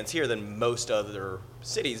better fans here than most other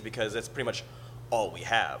cities because that's pretty much all we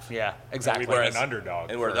have. Yeah, exactly. We've been an underdog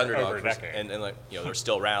And we're an for underdog over a for- decade. and like they're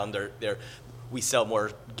still around. We sell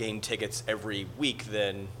more game tickets every week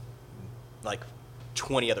than like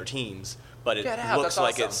 20 other teams. But it Get out, looks that's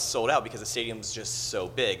like awesome. it's sold out because the stadium's just so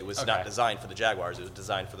big. It was Okay. not designed for the Jaguars. It was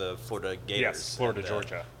designed for the Florida Gators. Yes, Florida, And,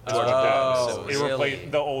 Georgia. Georgia Oh, Gators. So It really?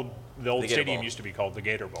 replaced the old The Gator stadium Bowl. used to be called the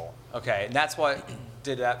Gator Bowl. Okay, and that's what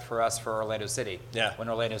did that for us for Orlando City. Yeah. When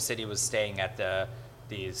Orlando City was staying at the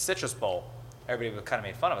Citrus Bowl, everybody kind of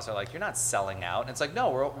made fun of us. They're like, "You're not selling out." And it's like, no,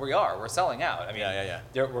 we're selling out. I mean, Yeah.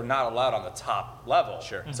 We're not allowed on the top level.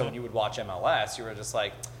 Sure. So when you would watch MLS, you were just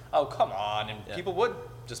like, "Oh, come on!" And Yeah. people would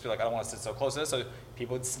just be like, "I don't want to sit so close to this." So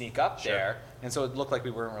people would sneak up Sure. there, and so it looked like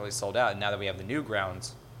we weren't really sold out. And now that we have the new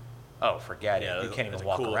grounds. Oh, forget Yeah, it. You can't it's even a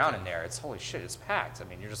walk cool around thing. in there. It's holy shit, it's packed. I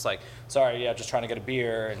mean, you're just like, sorry, yeah, just trying to get a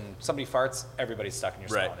beer, and somebody farts, everybody's stuck in your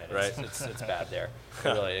Right, smelling it. right. It's bad there.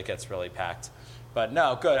 It gets really packed. But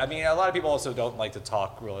no, good. I mean, a lot of people also don't like to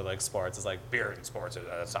talk really like sports. It's like beer and sports,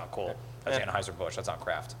 that's not cool. That's Yeah. Anheuser-Busch, that's not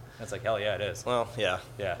craft. And it's like, hell yeah, it is. Well, yeah.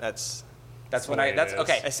 Yeah. That's That's when the I, way it that's,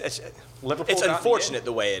 is. okay. Liverpool it's got me unfortunate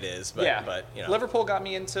the way it is, but yeah, but Liverpool got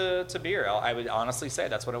me into beer. I would honestly say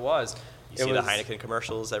that's what it was. you It see was- the Heineken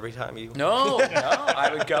commercials every time you. No, no.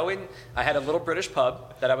 I would go in. I had a little British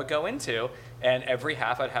pub that I would go into, and every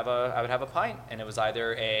half I would have a pint, and it was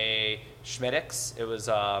either a Schmittix, it was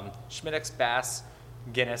Schmittix, Bass,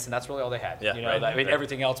 Guinness, and that's really all they had. Yeah, right. I mean, Right.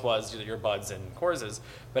 everything else was your Buds and Coorses.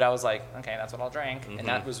 But I was like, okay, that's what I'll drink, Mm-hmm. and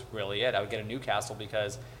that was really it. I would get a Newcastle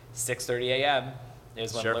because 6:30 a.m.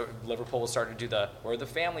 is when Sure. Liverpool was starting to do we're the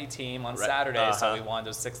family team on Right. Saturday, so Uh-huh. we wanted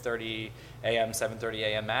those 6:30 a.m., 7:30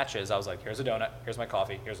 a.m. matches. I was like, here's a donut, here's my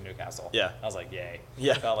coffee, here's a Newcastle. Yeah. I was like, yay.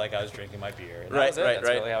 Yeah. Felt like I was drinking my beer. And Right, that was it. right, That's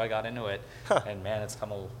right. really how I got into it. And man, it's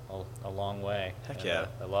come a long way. Heck And, yeah.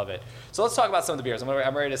 I love it. So let's talk about some of the beers. I'm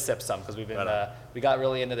ready to sip some because we've been Right on. we got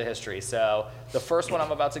really into the history. So the first one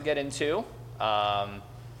I'm about to get into,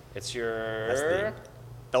 it's your That's the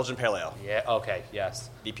Belgian Pale Ale. yeah. Okay. Yes.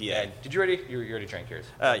 BPA. And did you already? You already drank yours.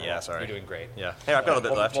 Yeah, sorry. You're doing great. Yeah. Hey, I've got a little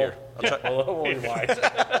bit left here. We'll rewind.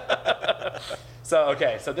 So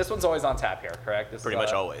okay, so this one's always on tap here, correct? This Pretty is,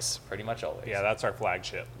 much always. Pretty much always. Yeah, that's our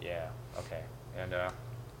flagship. Yeah. Okay. And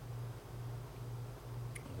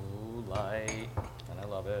ooh, light, and I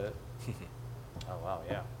love it. Oh wow,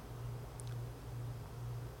 yeah.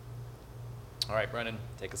 All right, Brennan,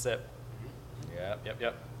 take a sip.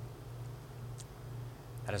 Yep.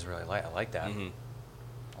 That is really light. I like that. Mhm.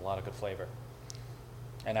 A lot of good flavor.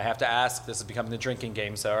 And I have to ask, this is becoming the drinking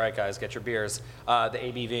game, so all right, guys, get your beers. The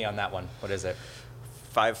ABV on that one, what is it?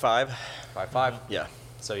 5.5. 5.5? Yeah.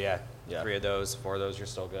 So yeah, Yeah. 3 of those, 4 of those, you're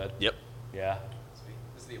still good. Yep. Yeah.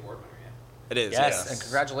 This is the award winner, yeah. It is. Yes, yeah. and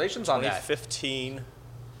congratulations on that. 2015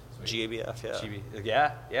 GABF. Yeah.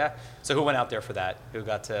 GB. Yeah. So who went out there for that? Who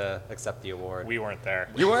got to accept the award? We weren't there.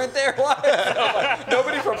 You weren't there? Why?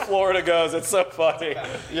 Nobody from Florida goes. It's so funny.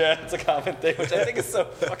 Yeah, it's a common thing, which I think is so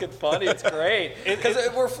fucking funny. It's great. Because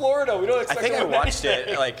we're Florida. We don't I expect think I to win watched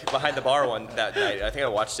anything. it like behind the bar one that night. I think I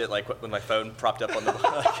watched it like when my phone propped up on the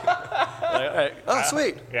bar. Oh,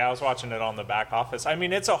 sweet. Yeah, I was watching it on the back office. I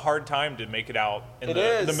mean, it's a hard time to make it out in It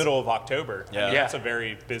the is. middle of October. I Yeah. mean, Yeah. it's a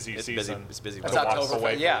very busy It's busy. season. It's busy. That's to walk October.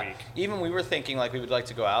 away for a Yeah. week. Even we were thinking like we would like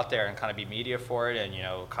to go out there and kind of be media for it and,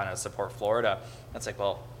 kind of support Florida. That's like,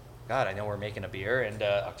 well, God, I know we're making a beer and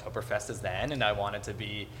Oktoberfest is then, and I want it to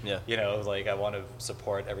be, Yeah. like I want to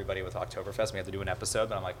support everybody with Oktoberfest. We have to do an episode,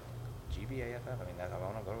 but I'm like, GBAFF. I mean, I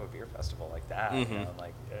want to go to a beer festival like that. Mhm. I'm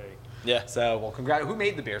like, hey. Yeah. So, well, congrats. Who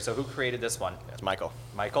made the beer? So, who created this one? That's Michael.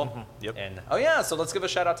 Michael. Yep. And oh yeah, so let's give a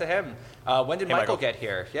shout out to him. When did Hey, Michael Michael. get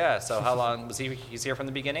here? Yeah. So how long was he? He's here from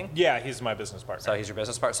the beginning. Yeah, he's my business partner. So he's your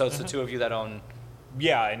business partner. So it's the two of you that own.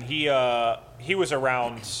 Yeah, and he was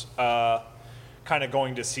around kind of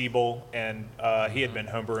going to Siebel, and he had been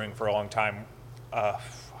homebrewing for a long time.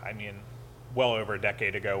 Well over a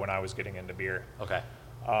decade ago when I was getting into beer. Okay.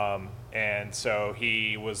 And so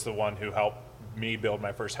he was the one who helped me build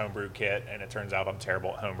my first homebrew kit, and it turns out I'm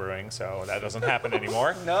terrible at homebrewing, so that doesn't happen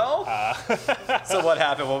anymore. No. So what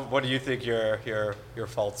happened? What do you think your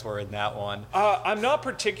faults were in that one? I'm not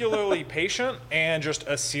particularly patient, and just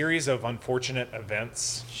a series of unfortunate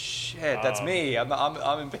events. Shit, that's me.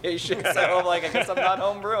 I'm impatient, so I'm like, I guess I'm not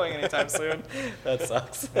home brewing anytime soon. That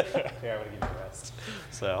sucks. Here, I'm gonna give you a rest.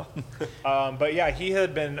 So. But yeah, he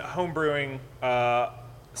had been homebrewing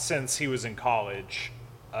since he was in college,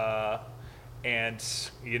 and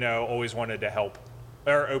always wanted to help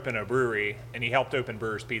or open a brewery, and he helped open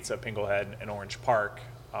Brewer's Pizza, Pinglehead, and Orange Park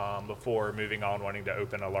before moving on, wanting to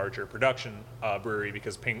open a larger production brewery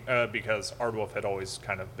because Ardwolf had always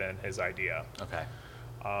kind of been his idea. Okay.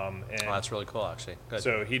 And that's really cool, actually. Good.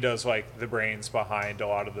 So he does like the brains behind a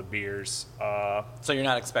lot of the beers. So you're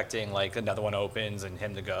not expecting like another one opens and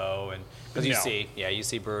him to go, and because you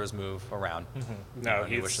see brewers move around. Mm-hmm. No,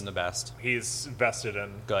 you wish them the best. He's vested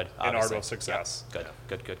in obviously. Ardwolf's success. Yeah.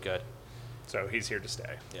 Good. So he's here to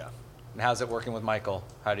stay. Yeah. And how's it working with Michael?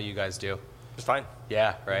 How do you guys do? It's fine.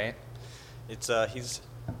 Yeah, right. It's he's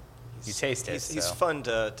You taste it. He's so. fun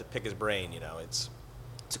to pick his brain. It's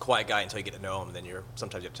a quiet guy until you get to know him, and then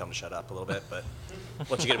sometimes you have to tell him to shut up a little bit. But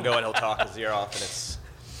once you get him going, he'll talk his ear off, and it's.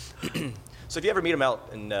 So if you ever meet him out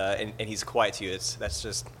and he's quiet to you,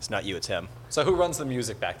 it's not you, it's him. So who runs the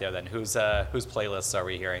music back there then? Whose playlists are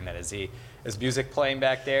we hearing? That is music playing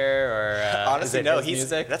back there, or honestly, is it no. his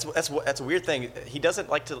music? That's a weird thing. He doesn't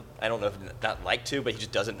like to. I don't know if not like to, but he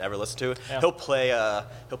just doesn't ever listen to it. Yeah. He'll play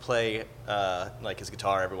like his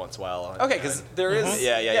guitar every once in a while. Okay, because there is.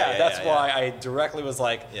 Yeah, That's yeah. why I directly was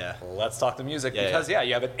like, Yeah. let's talk the music, Yeah, because you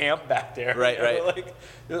have an amp back there. Right, right. Like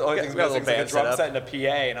the only thing's we got a missing little is like a band drum set set and a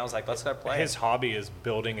PA, and I was like, let's start playing. His hobby is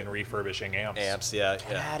building and refurbishing amps. Amps, yeah.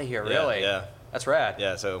 Get out of here, Yeah, really? Yeah. That's rad.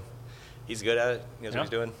 Yeah, so he's good at it. He knows what he's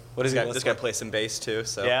doing. What does he This guy listen? plays some bass too,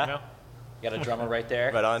 so Yeah. Yeah. You got a drummer right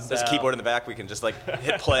there. right on. There's a So- keyboard in the back. We can just like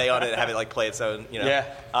hit play on it and have it like play its own. Yeah,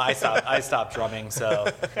 I stopped drumming,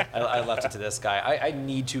 so I left it to this guy. I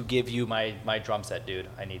need to give you my drum set, dude.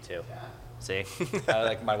 I need to. See,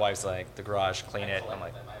 like my wife's like the garage, clean it. I'm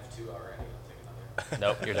like, I have 2 already. I'll take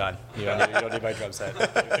another. nope, you're done. You don't need my drum set.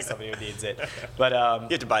 Somebody who needs it. But You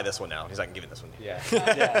have to buy this one now. He's not giving this one. yeah.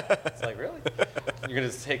 It's like, really? You're gonna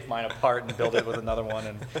just take mine apart and build it with another one,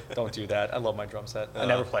 and don't do that. I love my drum set. I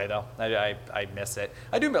never play though. I miss it.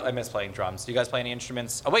 I miss playing drums. Do you guys play any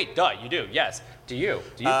instruments? Oh wait, duh, you do. Yes. Do you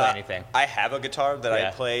play anything? I have a guitar that Yeah.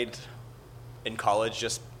 I played in college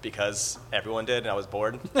just because everyone did and I was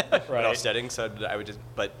bored when I Right. was studying. So I would just,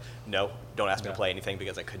 but no, don't ask me No. to play anything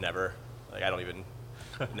because I could never. Like I don't even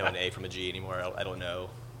know an A from a G anymore. I don't know.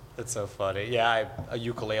 That's so funny. Yeah, a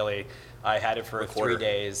ukulele. I had it for Recorder. 3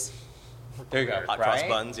 days. There you go. Hot right? cross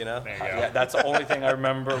buns, you know. There you go. Yeah, that's the only thing I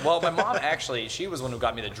remember. Well, my mom actually, she was the one who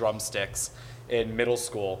got me the drumsticks in middle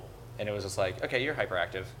school. And it was just like, okay, you're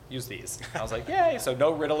hyperactive. Use these. I was like, yay. So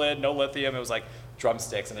no Ritalin, no lithium. It was like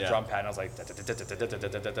drumsticks and a Yeah. drum pad. And I was like,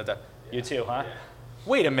 da-da-da-da-da-da-da-da-da-da. You too, huh?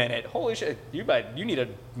 Wait a minute. Holy shit. You need a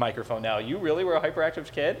microphone now. You really were a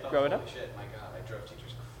hyperactive kid growing up? Holy shit, my God, I drove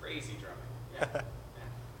teachers crazy drumming.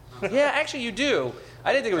 Yeah. Yeah, actually you do.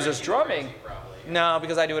 I didn't think it was just drumming. Probably. No,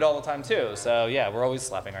 because I do it all the time too. So yeah, we're always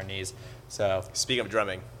slapping our knees. So Speaking of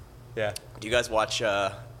drumming, yeah. do you guys watch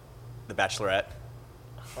The Bachelorette?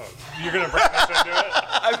 Oh, you're gonna bring us into it?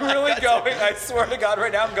 I'm really going. I swear to God,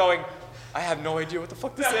 right now I'm going. I have no idea what the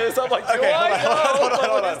fuck this is. I'm like, do Okay, I hold on, know?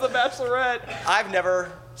 hold What on. is The Bachelorette? I've never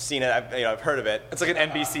seen it. I've heard of it. It's like an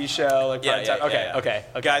NBC show, like prime time. Okay.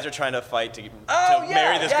 Guys are trying to fight to Oh yeah,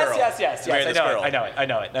 marry this girl. Yes. To marry this girl. I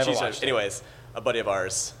know it. Never She's watched it. anyways, a buddy of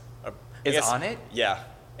ours Is on it? Yeah,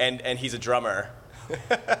 and he's a drummer.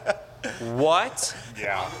 What?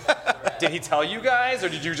 Yeah. Did he tell you guys, or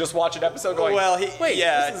did you just watch an episode going? Well, wait,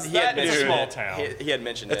 yeah, this is he had that mentioned dude. small it. town. He had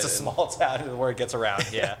mentioned It's it. a and- small town where it gets around.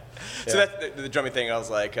 Yeah. So that's the drumming thing. I was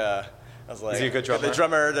like, Is he a good drummer? The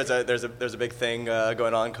drummer. There's a big thing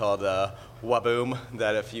going on called Waboom.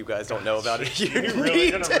 That if you guys don't know about it, you really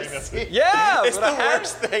need gonna to bring this see. Yeah, It's I'm the gonna hash-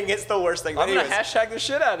 worst thing. It's the worst thing. I'm But gonna anyways, hashtag the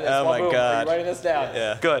shit out of this. Oh, my Waboom. God. Are you writing this down?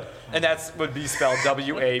 Yeah. Good. And that's would be spelled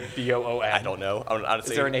WABOON. I don't know.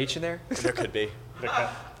 Honestly, Is there an H in there? There could be.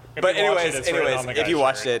 If But you watch it, anyways, it's written on the if guy's you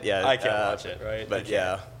watched shirt. it, yeah, I can't watch it, right? But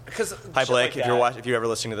yeah. Because Hi Blake, if you're ever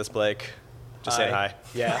listening to this, Blake, just saying hi.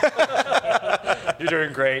 Yeah. You're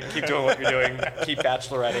doing great. Keep doing what you're doing. Keep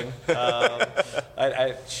bacheloretting.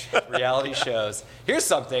 Reality shows. Here's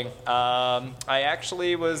something. I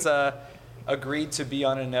actually was agreed to be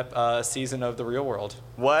on a season of The Real World.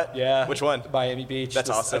 What? Yeah. Which one? Miami Beach. That's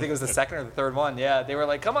awesome. I think it was the second or the third one. Yeah. They were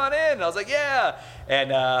like, come on in. And I was like, yeah.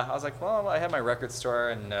 And I was like, well, I had my record store,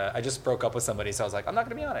 and I just broke up with somebody, so I was like, I'm not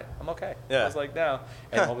going to be on it. I'm okay. Yeah. I was like, no.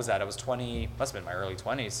 And what was that? I was 20, must have been my early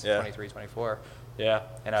 20s, Yeah. 23, 24. Yeah.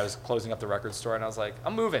 And I was closing up the record store, and I was like,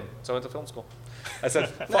 I'm moving. So I went to film school. I said,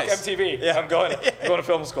 fuck Nice. MTV. Yeah. I'm going to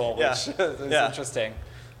film school, which Yeah. is Yeah. interesting.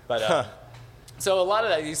 But so a lot of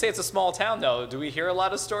that, you say it's a small town, though. Do we hear a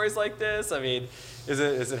lot of stories like this? I mean, does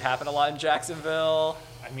it happen a lot in Jacksonville?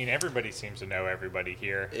 I mean, everybody seems to know everybody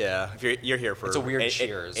here. Yeah, if you're here for It's a weird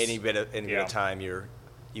Cheers. any bit of Yeah. time, you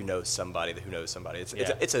know somebody who knows somebody.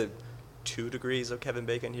 Yeah. It's a 2 degrees of Kevin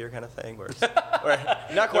Bacon here kind of thing, where,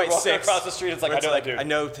 not quite walking 6. across the street, it's like, where I know that dude. I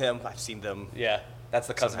know them. I've seen them. Yeah, that's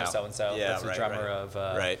the cousin Somehow. of so-and-so. Yeah, That's the right, drummer right. of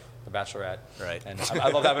Right. The Bachelorette. Right. And I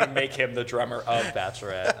love having to make him the drummer of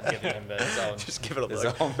Bachelorette. I'm giving him his own. Just give it a his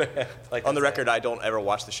look. own band. Like, On the that's record, I don't ever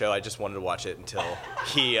watch the show. I just wanted to watch it until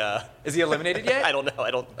he. it. Is he eliminated yet? I don't know.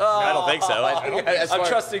 I don't think so. I'm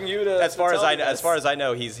trusting you to. As far to as tell I me as this. far as I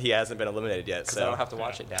know, he hasn't been eliminated yet. 'Cause So I don't have to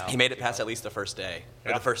watch it now. he made it past at least the first day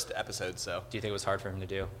or Yeah. the first episode. So Do you think it was hard for him to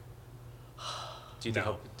do? Do you think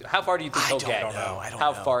No. how far do you think he'll don't get? know. I don't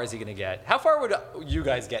How know. far is he going to get? How far would you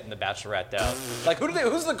guys get in the Bachelorette though? Like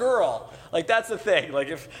who's the girl? Like that's the thing. Like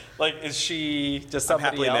is she just I'm somebody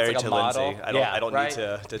happily else, married like a to model? Lindsay. Yeah, I don't right?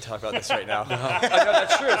 need to talk about this right now. I know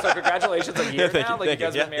that's true. So congratulations, a year Thank now. you, Like thank you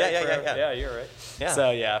guys you. been married Yeah, for yeah. you're right. Yeah.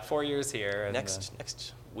 So yeah, 4 years here. And,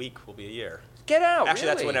 Next week will be a year. get out. Actually,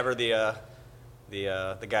 that's really? whenever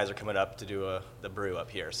the guys are coming up to do the brew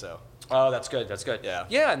up here. So Oh, that's good. That's good. Yeah.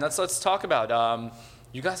 Yeah, and let's talk about.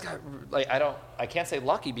 You guys got like I can't say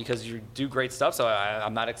lucky because you do great stuff. So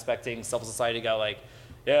I'm not expecting Civil Society to go like,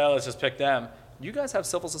 yeah, let's just pick them. You guys have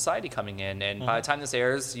Civil Society coming in, and by the time this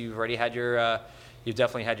airs, you've already had your you've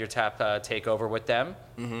definitely had your tap takeover with them,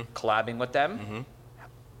 collabing with them.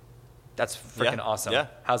 That's freaking Yeah. awesome. Yeah.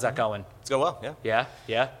 How's that going? it's going well. Yeah. Yeah,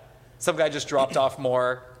 yeah. Some guy just dropped off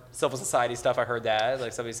more Civil Society stuff. I heard that.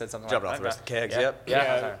 Like somebody said something. Dropped like off the rest of the kegs, Yeah. yep.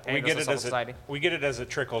 Yeah. Hey, we there's get a it Civil as Society. we get it as it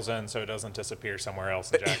trickles in, so it doesn't disappear somewhere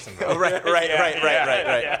else in Jacksonville. Oh, right. Yeah,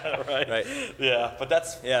 right. Right. Yeah, but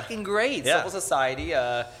that's Yeah. fucking great. Yeah. Civil Society.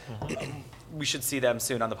 We should see them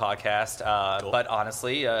soon on the podcast. Cool. But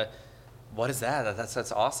honestly, what is that?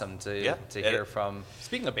 That's awesome to Yeah. hear from.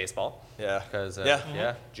 Speaking of baseball, Yeah. because Yeah.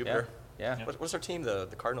 yeah, Jupiter. yeah. What's their team? The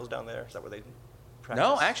Cardinals down there? Is that where they practice?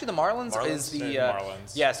 No, actually, the Marlins, Marlins? is the The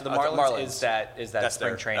Marlins. Yeah, so the Oh, the Marlins, Marlins. is that That's spring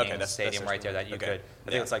their- training okay, that's stadium their right there that you okay. could. I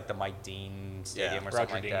think Yeah. it's like the Mike Dean Stadium Yeah. or something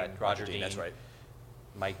Roger like Dean. that. Roger Dean. That's right.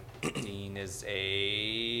 Mike Dean is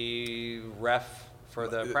a ref for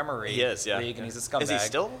the Premier He is, yeah. League, and he's a scumbag. Is he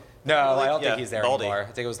still? No, I don't Yeah. think he's there Baldy. anymore.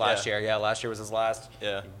 I think it was last Yeah. year. Yeah, last year was his last.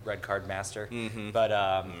 Yeah. Red card master. Mhm. But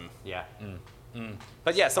yeah.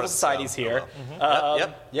 But yeah, Civil What a Society's scum. here. Oh, well.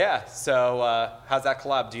 Yep. Yeah. So how's that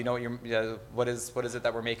collab? Do you know what what is it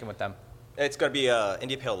that we're making with them? It's going to be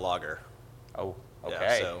India Pale Lager. Oh, Yeah,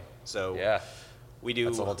 okay. so Yeah. we do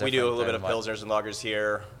That's a little we do a different little bit of than what- pilsners and lagers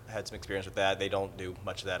here. Had some experience with that. They don't do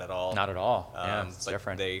much of that at all. Not at all. Yeah, it's but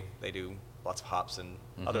different. They do lots of hops and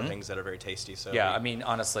other things that are very tasty. So Yeah, we- I mean,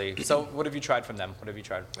 honestly. So, what have you tried from them? What have you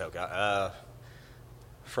tried? oh god,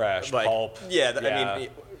 Fresh, like pulp. yeah, Yeah. I mean,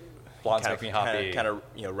 Blondes kind make me of, hoppy. kind of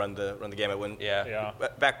run the gamut. When Yeah. Yeah.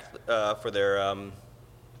 back for their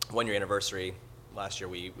 1 year anniversary last year,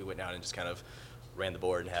 we went down and just kind of ran the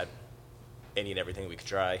board and had any and everything we could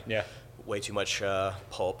try. Yeah. Way too much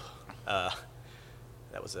pulp.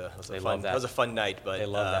 That was a They fun love that. that was a fun night, but They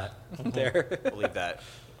love that. There. we'll leave that.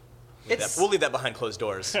 It's- We'll leave that behind closed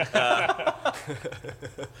doors.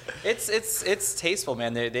 It's tasteful,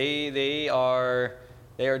 man. They are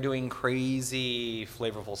doing crazy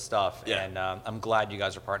flavorful stuff, Yeah. and I'm glad you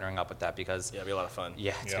guys are partnering up with that because Yeah, it'll be a lot of fun.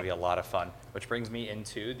 yeah, it's Yeah. gonna be a lot of fun. Which brings me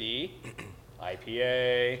into the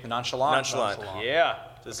IPA, nonchalant. Nonchalant. Yeah,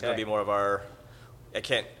 This is going to be more of our. I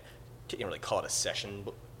can't really call it a session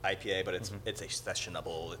IPA, but it's a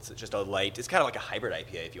sessionable. It's just a light. It's kind of like a hybrid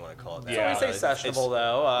IPA if you want to call it that. So when you say It's- sessionable,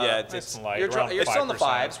 though, yeah, It's light, you're around you're still in the 5%.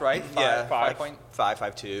 fives, right? Yeah, Five point.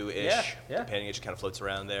 5.2 ish. Yeah, yeah. Depending, it just kind of floats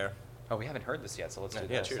around there. Oh, we haven't heard this yet, so let's do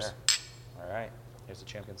Yeah, this. cheers. There. All right, here's the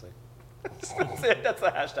Champions League. That's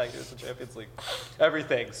the hashtag. Here's the Champions League.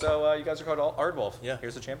 Everything. So you guys are called Ardwolf. Yeah.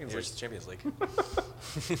 Here's the Champions Here's League. the Champions League.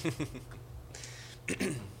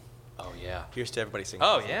 Oh yeah. Here's to everybody singing.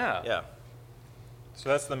 Oh yeah. Yeah. So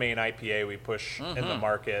that's the main IPA we push in the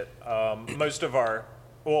market. Most of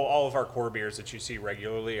all of our core beers that you see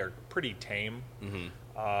regularly are pretty tame.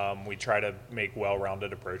 We try to make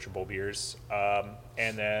well-rounded, approachable beers,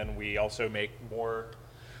 and then we also make more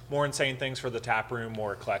more insane things for the tap room,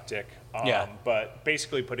 more eclectic. Yeah. But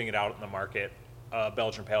basically putting it out in the market,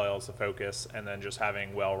 Belgian Pale Ale is the focus, and then just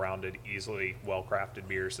having well-rounded, easily well-crafted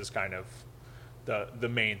beers is kind of the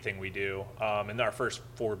main thing we do. And our first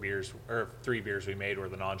 3 beers we made were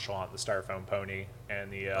the Nonchalant, the Styrofoam Pony,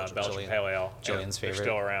 and the Belgian Pale Ale. Jillian's They're favorite.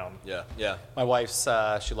 still around. Yeah. My wife's,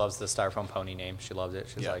 she loves the Styrofoam Pony name. She loves it.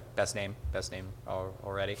 She's Yeah. like, best name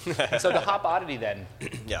already. So the Hop Oddity then,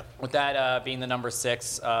 Yeah. with that being the number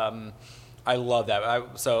 6, I love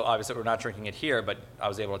that. So obviously we're not drinking it here, but I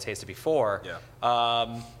was able to taste it before.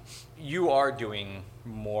 Yeah. You are doing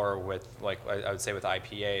more with, like, I would say with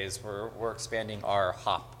IPAs. We're expanding our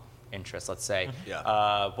hop interest, let's say.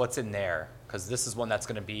 Yeah. What's in there? Because this is one that's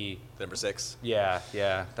going to be, Number 6. yeah,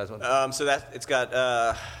 that's what, So it's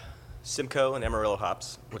got Simcoe and Amarillo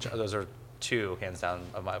hops. which those are 2 hands down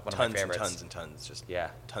of one of my Tons and favorites. tons and tons. Just Yeah.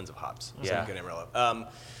 tons of hops. Yeah. Simcoe and Amarillo.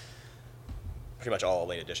 Pretty much all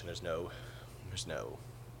late edition. There's no,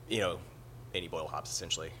 any boil hops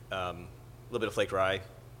essentially. A little bit of flaked rye,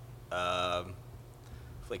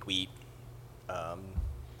 flake wheat, a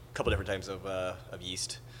couple different types of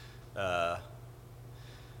yeast,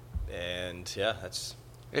 and yeah, that's.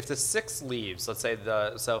 If the 6 leaves, let's say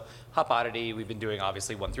so Hop Oddity, we've been doing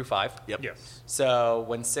obviously 1 through 5. Yep. Yes. So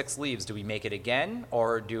when 6 leaves, do we make it again,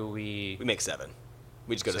 or do we? We make 7.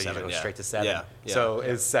 We just go so to 7. you go yeah. straight to 7. Yeah. So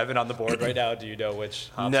is 7 on the board right now? Do you know which?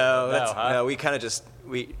 Hops No, huh? we kind of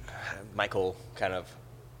Michael kind of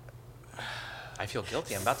I feel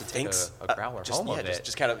guilty. I'm about to take thinks a growler home of it.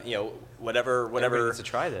 just kind of whatever. Everybody needs to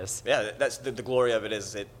try this. Yeah, that's the glory of it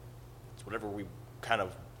is it's whatever we kind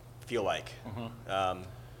of feel like,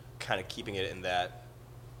 kind of keeping it in that.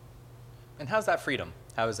 And how's that freedom?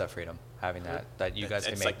 How is that freedom? Having that you guys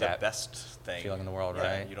can it's make like that the best thing feeling in the world,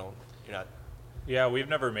 Yeah, right? you're not. Yeah, we've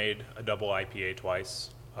never made a double IPA twice.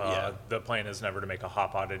 Yeah. The plan is never to make a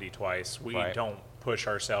Hop Oddity twice. We Right. don't push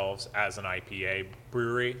ourselves as an IPA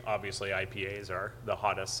brewery. Obviously, IPAs are the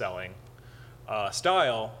hottest selling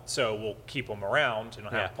style, so we'll keep them around and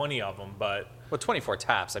have Yeah. plenty of them. But With 24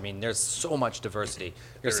 taps, I mean, there's so much diversity.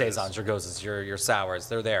 Your There is. saisons, your goses, your sours,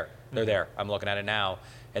 they're there. They're there. I'm looking at it now.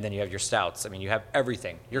 And then you have your stouts. I mean, you have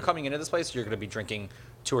everything. You're coming into this place, you're going to be drinking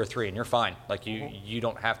 2 or 3, and you're fine. Like, you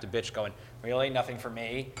don't have to bitch going, really? Nothing for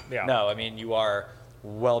me? Yeah. No, I mean, you are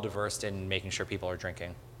well-diversed in making sure people are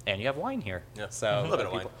drinking. And you have wine here. Yeah. So, A little bit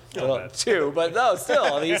of wine. Well, 2, but no, still,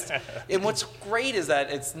 at least. And what's great is that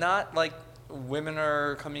it's not like women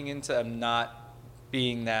are coming into, I'm not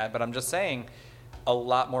being that, but I'm just saying a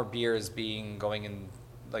lot more beer is going in,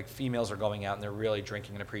 like females are going out and they're really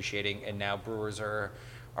drinking and appreciating, and now brewers are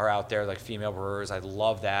out there, like female brewers. I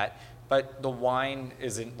love that. But the wine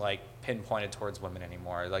isn't like pinpointed towards women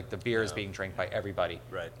anymore. Like the beer is No. being drank by everybody.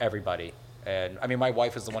 Right. Everybody. And I mean, my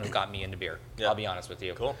wife is the one who got me into beer. Yeah. I'll be honest with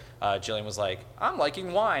you. Cool. Jillian was like, I'm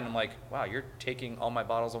liking wine. I'm like, wow, you're taking all my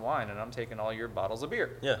bottles of wine and I'm taking all your bottles of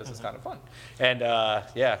beer. Yeah. This is kind of fun. And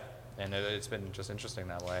yeah, and it's been just interesting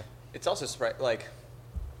that way. It's also like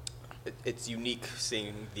it's unique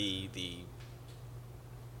seeing the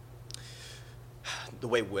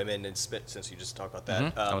way women and since you just talked about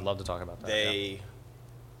that. I would love to talk about that. They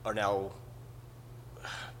are now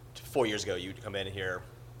 4 years ago. You'd come in here,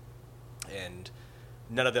 and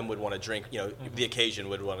none of them would want to drink. The occasion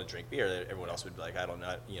would want to drink beer. Everyone else would be like, I don't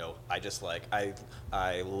know. I just like I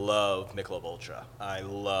love Michelob Ultra. I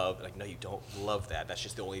love no, you don't love that. That's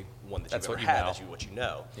just the only one that That's you've what ever you had. know. That's what you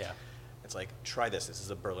know. Yeah. It's like, try this. This is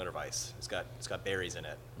a Berliner Weiss. It's got berries in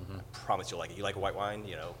it. I promise you'll like it. You like white wine?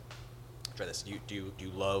 Try this. Do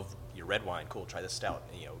you love your red wine? Cool. Try this stout.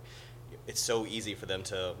 And, it's so easy for them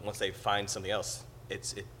to, once they find something else,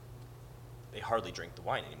 they hardly drink the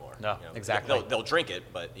wine anymore. No, exactly. They'll drink it,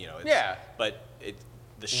 but Yeah. But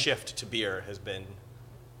the shift to beer has been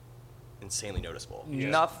insanely noticeable.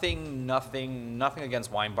 Nothing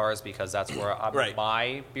against wine bars, because that's where Right.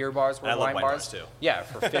 my beer bars were I love wine wine bars. bars, too. Yeah,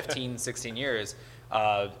 for 15, 16 years.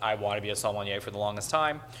 I want to be a sommelier for the longest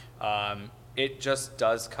time. It just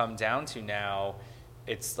does come down to now,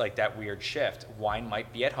 it's like that weird shift. Wine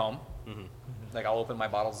might be at home. Like I'll open my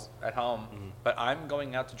bottles at home, but I'm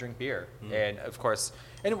going out to drink beer. And of course,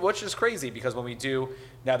 and which is crazy because when we do,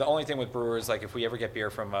 now the only thing with brewers, like if we ever get beer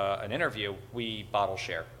from an interview, we bottle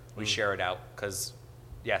share. We share it out because,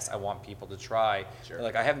 yes, I want people to try. Sure. They're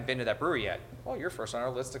like, I haven't been to that brewery yet. Well, you're first on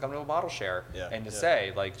our list to come to a bottle share. Yeah, And to yeah.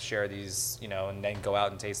 say, like, share these, and then go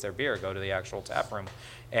out and taste their beer, go to the actual tap room.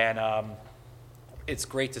 And it's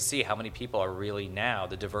great to see how many people are really now,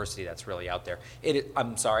 the diversity that's really out there.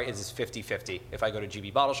 I'm sorry, it is 50-50. If I go to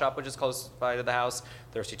GB Bottle Shop, which is close by to the house,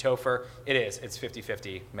 Thirsty Topher, it's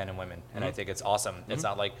 50-50 men and women. And I think it's awesome. It's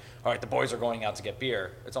not like, all right, the boys are going out to get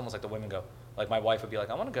beer. It's almost like the women go. Like my wife would be like,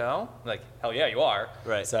 I want to go. I'm like, hell yeah, you are.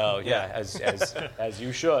 Right. So yeah, as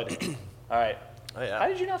you should. All right. Oh, yeah. How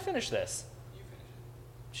did you not finish this?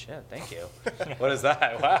 Shit, thank you. What is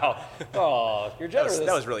that? Wow. Oh, you're generous.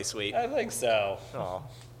 That was really sweet. I think so.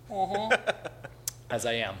 Oh. As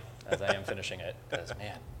I am finishing it. Because,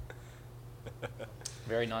 man,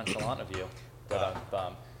 very nonchalant of you. But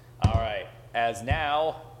all right. As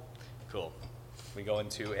now, Cool. we go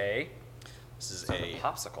into a This is a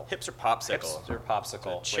popsicle. Hipster popsicle. Hipster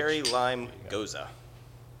popsicle. Cherry which- lime goza.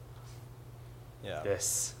 Yeah.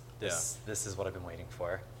 This is what I've been waiting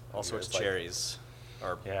for. All sorts of Like- cherries,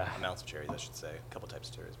 or Yeah. amounts of cherries, I should say. A couple types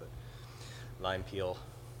of cherries, but lime peel.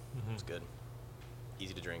 It's good.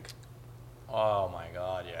 Easy to drink. Oh my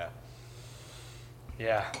God, yeah.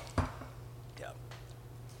 Yeah. Yeah.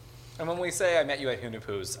 And when we say I met you at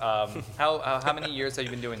Hunapoo's, how many years have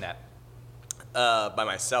you been doing that? By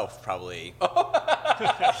myself, probably.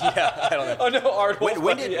 Yeah, I don't know. Oh no, Art. When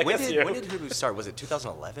when did Hulu start? Was it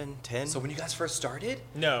 2011, 10? So when you guys first started?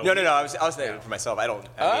 No. No. I was there for myself. I mean,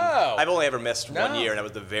 Oh. I've only ever missed No. 1 year, and that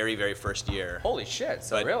was the very, very first year. Holy shit!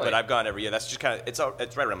 So but, really? But I've gone every year. That's just kind of it's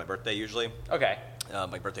right around my birthday usually. Okay.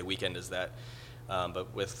 My birthday weekend is that.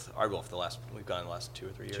 But with Ardwolf, we've gone the last 2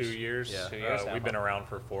 or 3 years. 2 years. Yeah. 2 years now, We've been around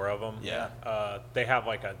for 4 of them. Yeah. They have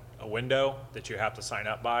like a window that you have to sign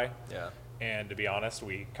up by. Yeah. And to be honest,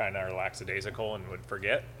 we kind of are lackadaisical and would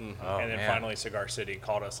forget. Oh, And then man. finally, Cigar City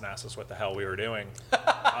called us and asked us what the hell we were doing.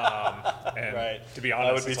 And Right. to be I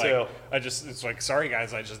honest, would be it's too. it's like, sorry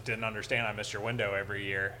guys, I just didn't understand. I missed your window every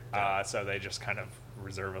year. So they just kind of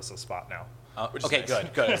reserve us a spot now. Which is Okay, nice.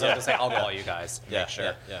 good. So I was gonna say I'll call you guys. Yeah, Make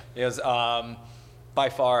sure. yeah. Because by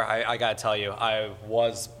far, I gotta tell you, I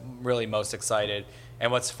was really most excited.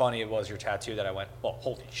 And what's funny was your tattoo that I went, well,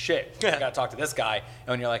 holy shit, I gotta talk to this guy. And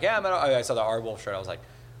when you're like, yeah, I saw the Ardwolf shirt, I was like,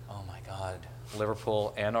 oh my God,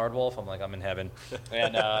 Liverpool and Ardwolf. I'm like, I'm in heaven.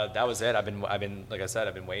 And that was it. I've been, like I said,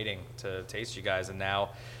 I've been waiting to taste you guys, and now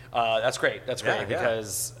that's great. That's great Yeah, yeah.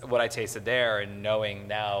 because what I tasted there, and knowing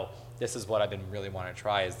now this is what I've been really wanting to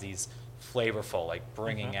try is these flavorful, like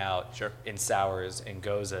bringing out Sure. in sours and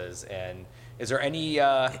gozas. And is there any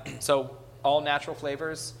so all natural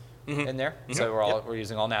flavors in there? So we're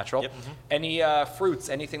using all natural. Yep. Any fruits?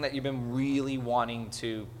 Anything that you've been really wanting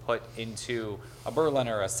to put into a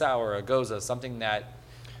Berliner, a sour, a goza, something that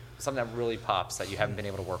really pops that you haven't been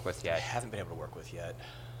able to work with I yet? haven't been able to work with yet.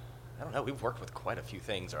 I don't know. We've worked with quite a few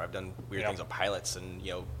things, or I've done weird Yeah. things on pilots, and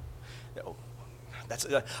that's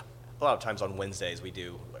a lot of times on Wednesdays we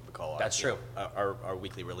do what we call That's true. Our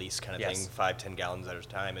weekly release kind of Yes. thing, 5-10 gallons at a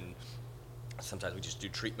time, and sometimes we just do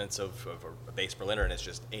treatments of a base Berliner, and it's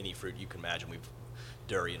just any fruit you can imagine.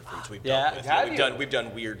 Durian fruits we've Yeah, done. have We've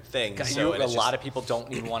done weird things. God, so, and a it's lot just- of people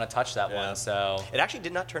don't even want to touch that Yeah. one. So, It actually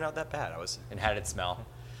did not turn out that bad. and how did it smell?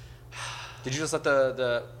 Did you just let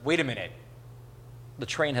the wait a minute? The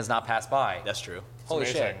train has not passed by. That's true. Holy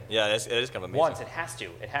amazing. shit! Yeah, it is kind of amazing. Once it has to.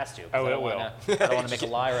 'Cause Oh, I it don't will. wanna- I don't want to make a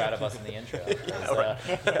liar out of us in the intro. 'Cause,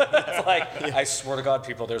 it's like I swear to God,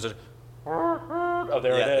 people. There's a oh,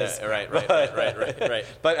 there Yeah, it is. yeah, right.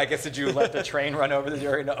 But I guess did you let the train run over the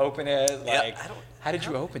durian to open it? Yeah, Like, I don't- how did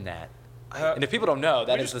you open that? And if people don't know,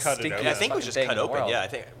 that we is the just cut it stinkiest open. I think it was fucking just thing cut in the open. world. Yeah, I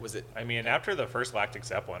think was it. I mean, after the first Lactic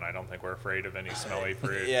Zeppelin, I don't think we're afraid of any smelly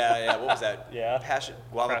fruit. Yeah. What was that? Yeah.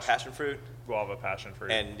 Guava Passion. passion fruit. Guava passion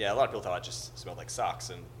fruit. And yeah, a lot of people thought it just smelled like socks,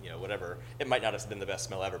 and whatever. It might not have been the best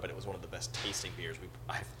smell ever, but it was one of the best tasting beers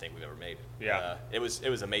I think we've ever made. Yeah. It was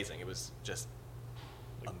amazing. It was just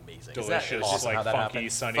amazing. delicious, awesome how like that funky,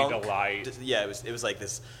 happened? sunny Funk. delight. Yeah, it was like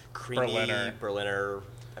this creamy Berliner.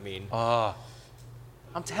 I mean, Oh,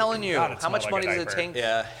 I'm telling you, God, it how much smelled money like a does it diaper.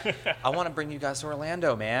 take? yeah. I want to bring you guys to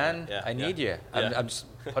Orlando, man. Yeah, I need you. yeah. I'm just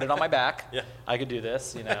put it on my back. Yeah. I could do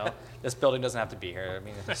this. This building doesn't have to be here. I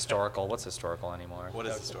mean, historical. What's historical anymore? What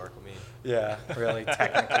does historical mean? Yeah, really.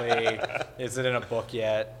 Technically, is it in a book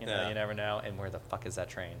yet? Yeah. You never know. And where the fuck is that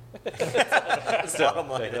train? Bottom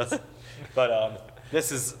line is- But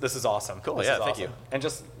this is awesome. Cool, This yeah, is thank awesome. you. And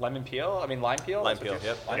just lemon peel. I mean, lime peel. Lime That's what peel.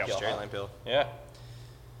 you're- Yep. Lime Yep. peel. Cherry huh? lime peel. Yeah.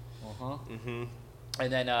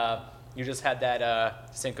 And then you just had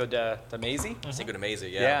that Cinco de Maizi. Cinco de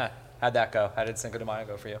Maizi. Yeah. Yeah. How'd that go? How did Cinco de Mayo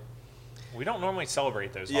go for you? We don't normally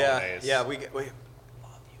celebrate those Yeah. holidays. Yeah. We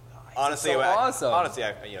honestly, so awesome. honestly,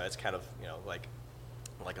 it's kind of like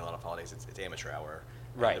a lot of holidays. It's amateur hour.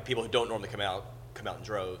 And Right. the people who don't normally come out in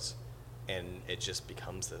droves, and it just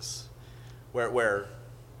becomes this where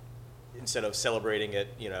instead of celebrating it,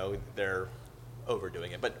 they're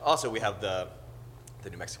overdoing it. But also we have the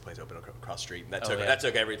New Mexico place open across the street. And that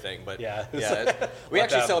took everything. But Yeah. we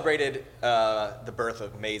actually celebrated the birth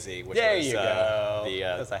of Maisie, which There was you go. the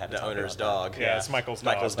I had to talk owner's about dog. Yeah, it's Michael's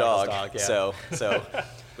dog. Michael's dog. dog, yeah. So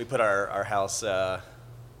we put our house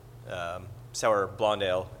sour blonde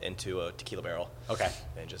ale into a tequila barrel. Okay.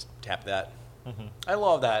 And just tap that. I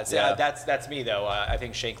love that. So, Yeah. that's me though. I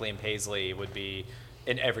think Shankly and Paisley would be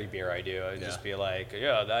in every beer I do. I'd just Yeah. be like,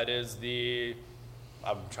 yeah, that is the.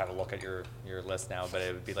 I'm trying to look at your list now, but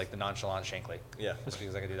it would be like the nonchalant Shankly. Yeah. Just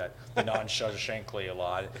because I could do that. The nonchalant Shankly a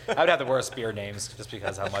lot. I would have the worst beer names just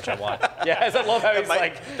because how much I want. Yeah, I love how he's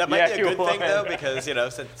That might yeah, be a good you thing want. though, because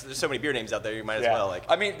since there's so many beer names out there, you might as Yeah. well like.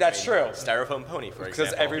 I mean, that's true. Styrofoam Pony, for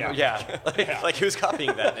Because example. Like who's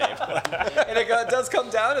copying that name? And it does come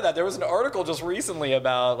down to that. There was an article just recently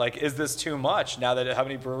about like, is this too much? Now that how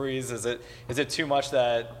many breweries is it too much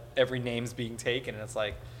that every name's being taken? And it's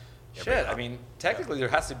like, shit. I mean, technically there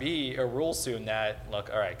has to be a rule soon that look,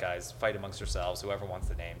 all right, guys, fight amongst yourselves. Whoever wants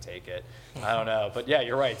the name, take it. I don't know, but yeah,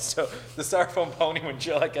 you're right. So the Styrofoam Pony, when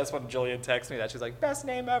Jillian texted me that, she's like, best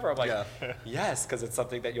name ever. I'm like, Yeah. yes, because it's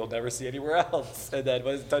something that you'll never see anywhere else. And then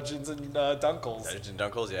was Dungeons and Dunkles. Dungeons and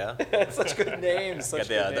Dunkles, yeah. Such good names. Such Got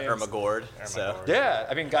good the names. Irma Gord. So Gord. Yeah,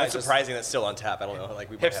 I mean, guys, it's just surprising that's still on tap. I don't know. Like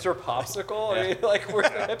we might hipster have- popsicle. I mean, like, where's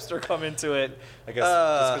the hipster come into it? I guess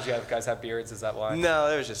just because you guys have beards, is that why? No,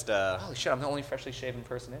 it was just Holy shit! I'm the only freshly shaven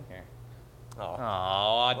person in here. oh, Oh,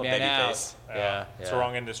 odd Little man baby out. face. Yeah, It's yeah. the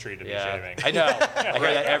wrong industry to be shaving. I know. I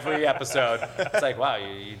hear that every episode. It's like, wow,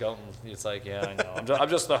 you don't. It's like, yeah, I know. I'm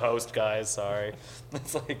just the host, guys. Sorry.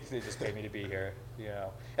 It's like they just pay me to be here. You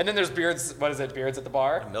know. And then there's beards. What is it? Beards at the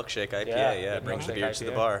bar. milkshake IPA. Yeah, the brings the milkshake beers to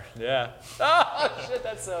the IPA. bar. Yeah. Oh shit,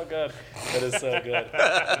 that's so good. That is so good.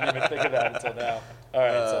 I didn't even think of that until now. All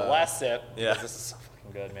right, so last sip. yeah. This is so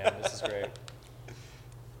fucking good, man. This is great.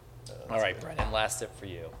 All right, Brennan, last sip for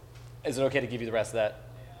you. Is it okay to give you the rest of that?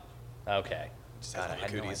 Okay. Just God, has I my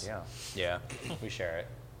had no cooties. idea. Yeah, we share it.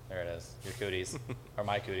 There it is. Your cooties, or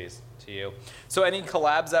my cooties, to you. So, any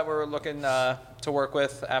collabs that we're looking to work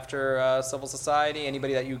with after Civil Society?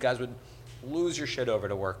 Anybody that you guys would lose your shit over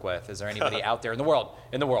to work with? Is there anybody out there in the world?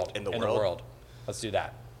 In the world. Let's do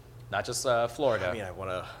that. Not just Florida. I mean, I want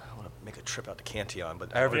to make a trip out to Cantillon,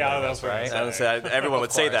 but Everybody Yeah, knows, that's right. I would say everyone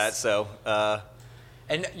would say course. that. So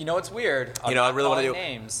And you know what's weird? I'm You know, I not really wanna calling do-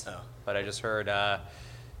 names, Oh. but I just heard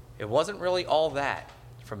it wasn't really all that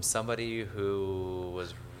from somebody who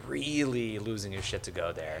was really losing his shit to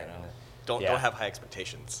go there. don't Yeah. have high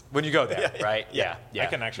expectations. When you go there, Yeah, right? yeah. Yeah. I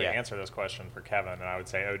can actually yeah. answer this question for Kevin, and I would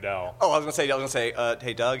say Odell. Oh, I was gonna say,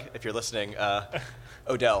 hey Doug, if you're listening,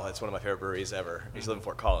 Odell, it's one of my favorite breweries ever. He's living in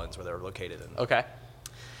Fort Collins, where they're located, and Okay.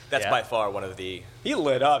 that's Yeah. by far one of the. He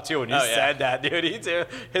lit up too when you Oh, yeah. said that, dude. He too.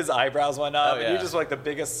 His eyebrows went up. Oh, And you yeah. just like the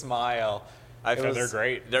biggest smile. I've It was- they're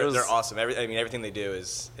great. They're it was- awesome. Everything they do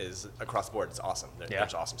is across the board. It's awesome. Yeah.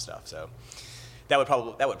 There's awesome stuff. So that would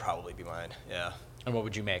probably be mine. Yeah. And what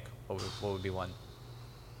would you make? What would be one?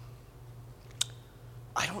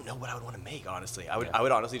 I don't know what I would want to make, honestly. I would Yeah. I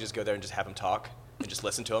would honestly just go there and just have him talk and just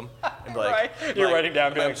listen to him and be like, Right. You're writing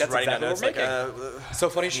down, being I'm like, just "That's writing down exactly notes, what we're So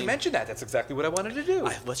funny you should mean- mention that. That's exactly what I wanted to do.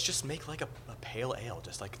 let's just make like a pale ale,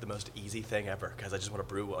 just like the most easy thing ever, because I just want to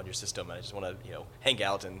brew on your system and I just want to hang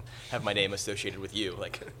out and have my name associated with you.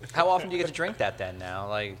 Like, How often do you get to drink that then now?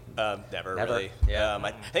 Like, never Never? really. Yeah.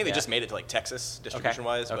 I think they Yeah. just made it to like Texas distribution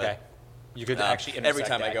wise. Okay. You could But, actually every intersect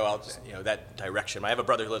time I that. go out, just, that direction. I have a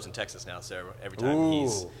brother who lives in Texas now, so every time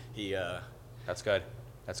Ooh. he That's good.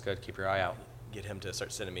 That's good. Keep your eye out. get him to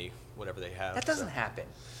start sending me whatever they have. That doesn't so. happen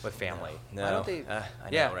with family. No. Why don't they? I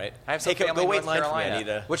yeah, know, right? I have some Hey, family go in wait North in line for me. I Carolina,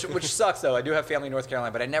 need a- which sucks though. I do have family in North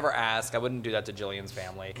Carolina, but I never ask. I wouldn't do that to Jillian's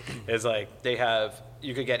family. Is like they have.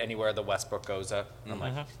 You could get anywhere the Westbrook Goza. I'm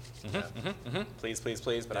like, please, please,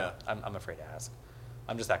 please. But Yeah. I'm afraid to ask.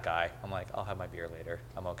 I'm just that guy. I'm like, I'll have my beer later.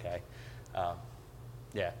 I'm okay.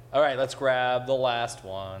 Yeah. All right. Let's grab the last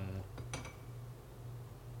one.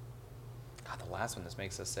 God, the last one. This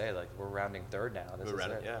makes us say like we're rounding third now. This We're is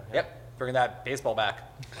rounding- it. yeah. Yep. Bringing that baseball back.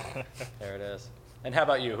 There it is. And how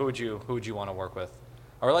about you? Who would you want to work with,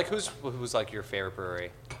 or like who's like your favorite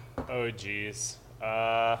brewery? Oh, geez.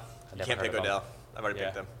 I've You never can't heard pick of them. Odell. I've already Yeah.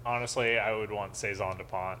 picked them. Honestly, I would want Saison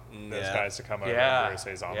DuPont. Those Yeah. guys to come over Yeah. and brew a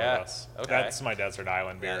Saison Yeah. with us. Okay. That's my desert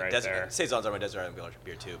island beer right there. Saisons are my desert island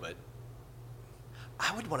beer too, but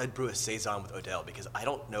I would want to brew a saison with Odell because I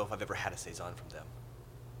don't know if I've ever had a saison from them.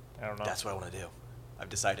 I don't know. That's what I want to do. I've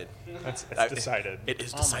decided. It's I- decided. It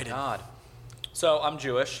is Oh my decided. God. So I'm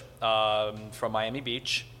Jewish, from Miami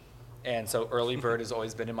Beach, and so early bird has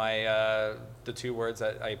always been in my the two words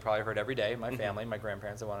that I probably heard every day in my family, my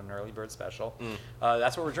grandparents, they want an early bird special.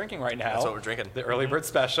 That's what we're drinking right now. That's what we're drinking. The early bird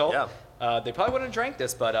special. Yeah. They probably wouldn't have drank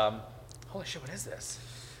this, but holy shit, what is this?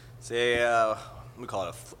 It's we're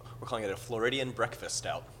calling it a Floridian breakfast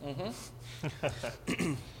stout.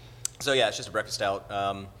 So yeah, it's just a breakfast stout.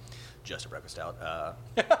 Just a breakfast stout.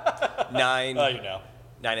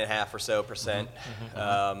 9.5% or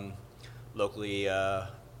so.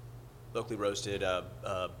 Locally roasted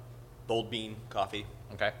bold bean coffee.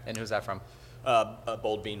 Okay, and who's that from?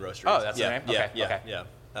 Bold Bean Roastery. Oh, that's the name? Yeah, Okay, yeah, okay. yeah.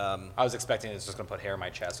 I was expecting it's just going to put hair in my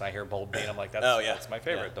chest. And I hear bold bean. I'm like, that's, that's my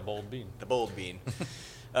favorite, Yeah. the bold bean. The Bold Bean.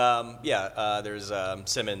 There's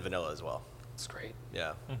cinnamon vanilla as well. It's great.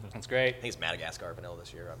 Yeah. It's great. I think it's Madagascar vanilla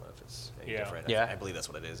this year. I don't know if it's any Yeah. different. Yeah. I believe that's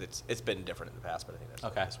what it is. It's been different in the past, but I think that's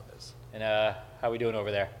Okay. what this one is. And how are we doing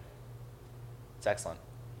over there? It's excellent.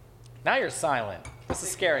 Now you're silent. This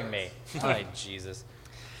is scaring me. My Jesus.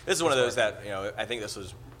 This is one of those that, I think this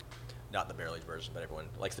was not the barrel aged version, but everyone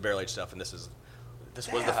likes the barrel aged stuff, and this was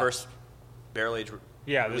the first barrel aged.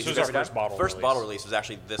 Yeah, this was our first bottle First release. bottle release was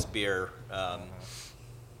actually this beer,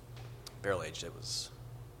 barrel aged. It was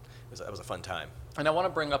a fun time. And I want to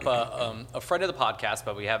bring up a friend of the podcast,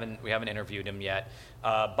 but we haven't interviewed him yet.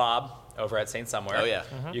 Bob over at Saint Somewhere. Oh, yeah.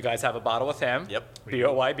 You guys have a bottle with him. Yep.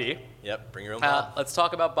 BOYB. Yep. Bring your own bottle. Let's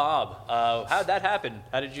talk about Bob. How did that happen?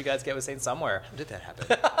 How did you guys get with Saint Somewhere? How did that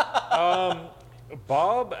happen?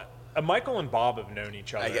 Bob, Michael and Bob have known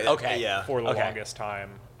each other Okay. Yeah. for the Okay. longest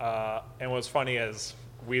time. And what's funny is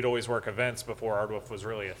we'd always work events before Ardwolf was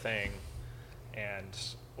really a thing. And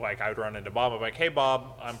like I would run into Bob, I'm like, hey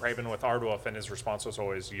Bob, I'm Praven with Ardwolf, and his response was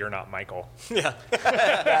always, you're not Michael. Yeah.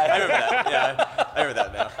 I remember that. Yeah. I remember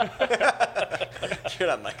that now. You're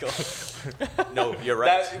not Michael. No, you're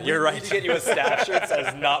right. You're We need right. to get you a staff shirt that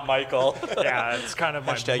says "Not Michael." Yeah, it's kind of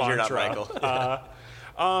my Hashtag mantra. you're not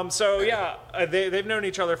Michael. So yeah, they've known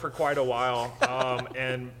each other for quite a while,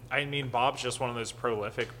 and I mean Bob's just one of those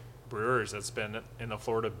prolific brewers that's been in the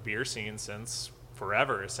Florida beer scene since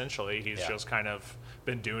forever. Essentially, he's Yeah. just kind of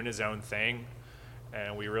been doing his own thing,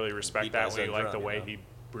 and we really respect Beat by that. his We own like drum, the way you know? he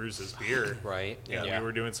brews his beer. Right. And Yeah. we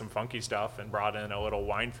were doing some funky stuff and brought in a little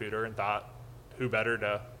wine fooder and thought, who better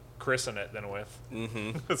to christen it than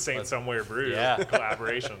with Saint Somewhere Brew Yeah.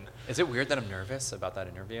 collaboration. Is it weird that I'm nervous about that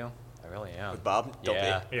interview? I really am. With Bob? Don't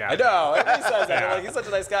yeah. be. Yeah. I know. Everybody says that. Yeah. Like, he's such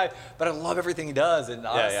a nice guy, but I love everything he does. And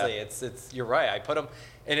honestly, yeah. it's you're right. I put him,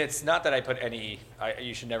 and it's not that I put any.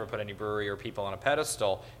 You should never put any brewery or people on a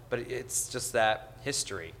pedestal, but it's just that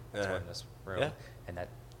history that's Uh-huh. in this room, Yeah. and that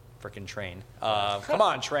freaking train. Come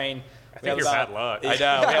on, train. I think you're bad luck. I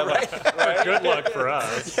know. We have But good luck for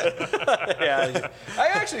us. yeah. I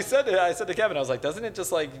actually said it. I said to Kevin, I was like, doesn't it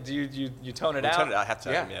just like do you tone it out? Tone it out half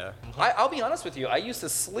time, yeah. I'll be honest with you. I used to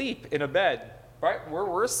sleep in a bed right where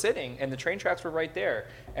we're sitting, and the train tracks were right there.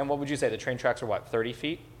 And what would you say? The train tracks are what, 30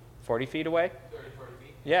 feet, 40 feet away? 30, 40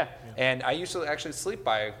 feet. Yeah. And I used to actually sleep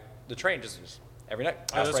by the train just every night.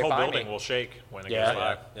 Oh, Pass this right whole by building me. will shake when it Yeah. goes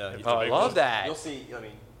by. Yeah. It's Oh, a I big love one. that. You'll see.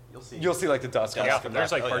 You'll see. You'll see like the dust come Yeah, off.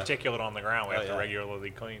 there's like Oh, yeah. particulate on the ground. We have to yeah.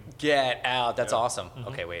 regularly clean. Get out. That's Yeah. awesome.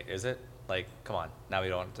 Okay, wait. Is it? Like, come on. Now we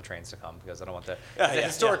don't want the trains to come because I don't want the. Yeah, It's a yeah,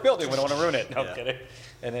 historic yeah. building. We don't want to ruin it. No, Yeah. I'm kidding.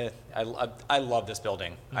 And I love this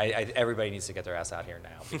building. Everybody needs to get their ass out here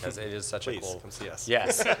now because it is such Please, a cool. come see us.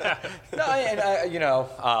 Yes.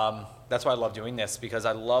 No, that's why I love doing this because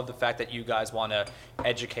I love the fact that you guys want to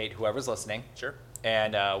educate whoever's listening. Sure.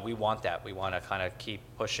 And we want that. We want to kind of keep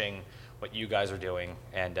pushing what you guys are doing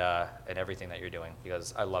and everything that you're doing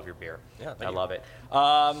because I love your beer. Yeah, thank I you. love it.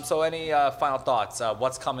 So any final thoughts?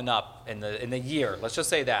 What's coming up in the year? Let's just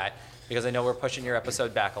say that because I know we're pushing your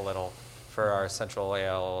episode back a little for our Central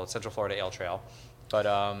Florida Ale Trail, but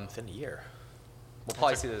Within a year. we'll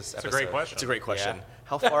probably see this. It's a episode. great question. It's a great question. Yeah.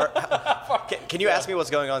 How far? Can you ask me what's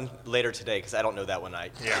going on later today? Because I don't know that one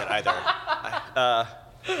yet either.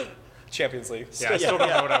 Champions League. Yeah, I still don't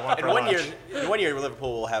know what I want In for one lunch. year,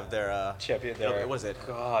 Liverpool will have their Champion there. What was it?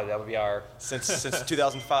 God, that would be our Since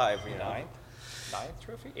 2005. ninth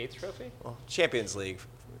trophy, eighth trophy, Well, Champions League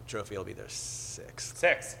trophy will be their sixth.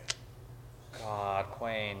 sixth. God,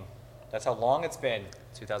 Quayne, that's how long it's been.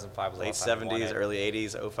 2005 was the Late last time we won 70s, it. early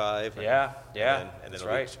 80s, 05. Yeah, yeah, And then that's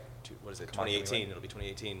it'll right. be, what is it, Come on, can we 2018? win? It'll be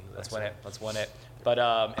 2018. Let's win it. Let's win it. But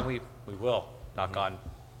and we will knock on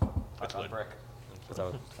brick. 'Cause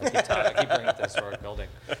I keep bringing up the historic building.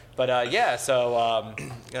 But yeah, so I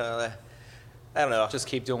don't know. just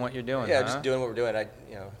keep doing what you're doing. yeah, huh? just doing what we're doing.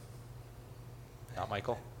 Not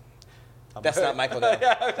Michael. That's not Michael. No.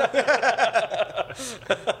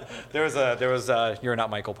 There was You're Not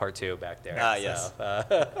Michael Part 2 back there. Ah, yes.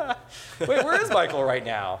 Wait, where is Michael right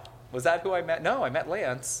now? Was that who I met? No, I met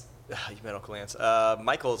Lance. You met Uncle Lance.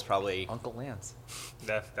 Michael's probably. Uncle Lance.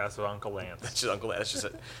 That's what Uncle Lance. That's just Uncle Lance.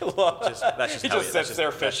 That's just He how just sits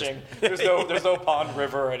there fishing. There's no pond,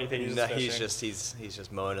 river, or anything. He's just fishing. He's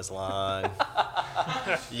just mowing his lawn,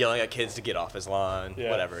 yelling at kids to get off his lawn,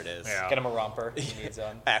 whatever it is. Yeah. Get him a romper. He needs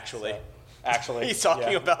one. Actually. Actually, He's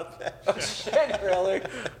talking about that. Oh, shit, really?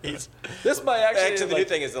 This might actually the like- new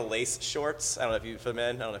thing is the laced shorts. I don't know if you for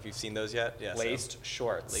men. I don't know if you've seen those yet. Yeah, Laced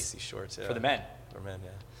shorts. lacy shorts. Yeah. For the men. For men, yeah.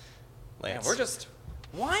 Man, Lance. we're just.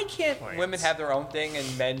 Why can't Lance. women have their own thing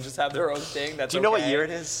and men just have their own thing? That's Do you know what okay? year it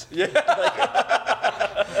is? Yeah.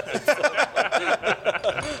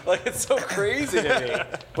 Like it's so crazy to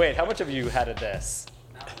me. Wait, how much have you had of this?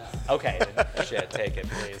 Okay, then, shit, take it,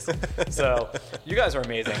 please. So, you guys are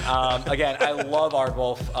amazing. Again, I love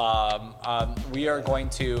Aardwolf. We are going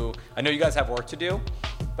to. I know you guys have work to do,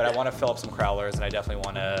 but I want to fill up some crowlers, and I definitely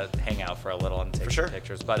want to hang out for a little and take For some sure.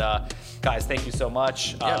 pictures. But guys, thank you so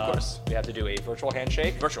much. Yeah, of course. We have to do a virtual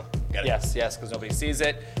handshake. Virtual. Got it. Yes, because nobody sees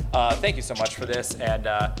it. Thank you so much for this, and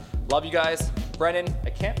love you guys. Brennan, I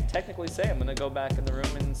can't technically say I'm going to go back in the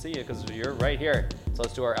room and see you because you're right here. So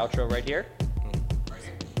let's do our outro right here.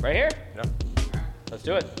 Right here? Yeah. Let's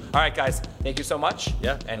do it. All right, guys. Thank you so much.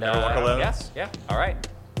 Yeah, And never walk alone. Yeah. All right.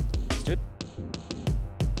 Let's do it.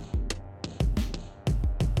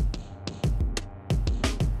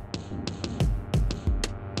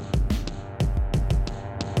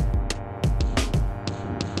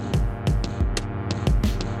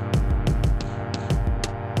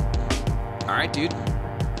 All right, dude.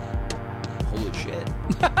 Holy shit.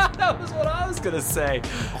 That was what I was gonna say.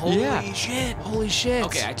 Holy shit. Holy shit.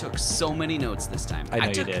 Okay, I took so many notes this time. I know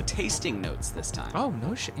you took did. tasting notes this time. Oh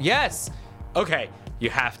no shit. Yes. Okay. You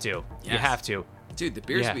have to. You Yes. have to. Dude, the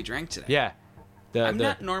beers Yeah. we drank today. Yeah. I'm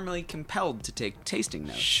not normally compelled to take tasting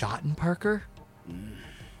notes. Schottenparker.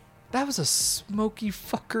 That was a smoky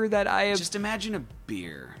fucker that I have. Just imagine a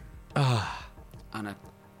beer on a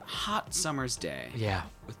hot summer's day Yeah.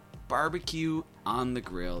 with barbecue on the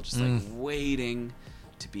grill, just like waiting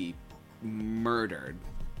to be murdered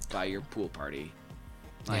by your pool party.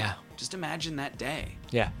 Like, Yeah. Just imagine that day.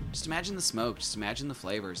 Yeah. Just imagine the smoke. Just imagine the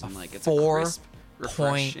flavors. And like it's a 4.6. crisp,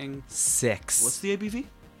 refreshing. What's the ABV?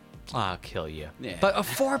 I'll kill you. Yeah. But a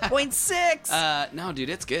 4.6. No, dude,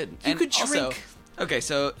 it's good. You could also, drink- okay,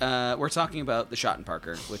 so we're talking about the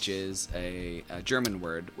Schottenparker, which is a German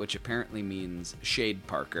word, which apparently means shade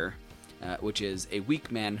parker, which is a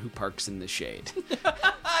weak man who parks in the shade.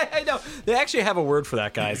 I know. They actually have a word for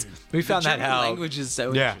that, guys. We found the that German out. language is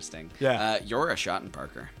so Yeah. interesting. Yeah. You're a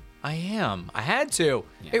Schottenparker. I am. I had to.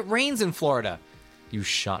 Yeah. It rains in Florida. You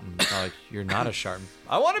Schotten. You're not a Schotten.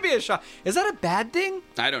 I want to be a Schotten. Is that a bad thing?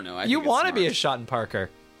 I don't know. I You think it's want to be a smart. Schottenparker.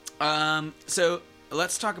 So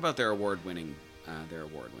let's talk about their award-winning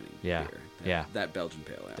Yeah. beer. Yeah. That Belgian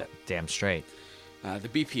Pale Ale. Damn straight. The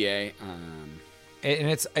BPA. And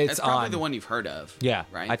it's That's probably on. the one you've heard of. Yeah,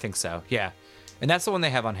 Right? I think so. Yeah, and that's the one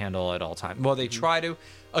they have on handle at all times. Well, they try to.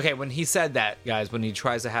 Okay, when he said that, guys, when he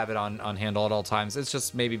tries to have it on handle at all times, it's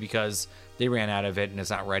just maybe because they ran out of it and it's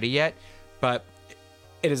not ready yet. But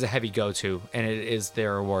it is a heavy go-to, and it is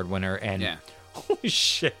their award winner. And Yeah. holy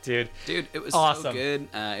shit, dude! Dude, it was Awesome. so good.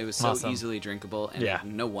 It was so Awesome. easily drinkable, and Yeah.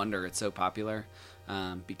 no wonder it's so popular.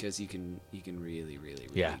 Because you can really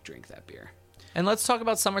Yeah. drink that beer. And let's talk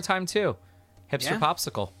about summertime too. Hipster Yeah.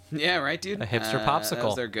 popsicle. Yeah, right, dude. A hipster That popsicle.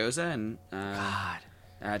 was their Goza, and God.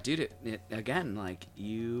 dude, it again, like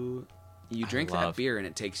you drink love- that beer, and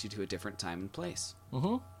it takes you to a different time and place.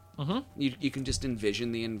 You can just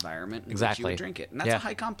envision the environment in which you Exactly. would drink it, and that's Yeah. a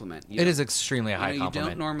high compliment. It is extremely a high You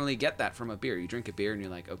compliment. don't normally get that from a beer. You drink a beer, and you're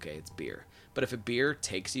like, okay, it's beer. But if a beer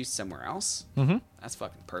takes you somewhere else, that's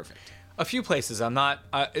fucking perfect. A few places. I'm not.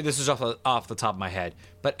 This is off the top of my head,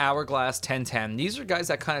 but Hourglass, 1010. These are guys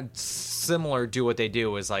that kind of similar do what they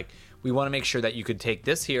do. Is like we want to make sure that you could take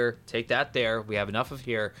this here, take that there. We have enough of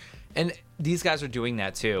here, and these guys are doing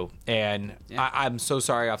that too. And Yeah. I'm so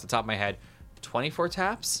sorry off the top of my head. 24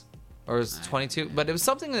 taps, or is it 22? But it was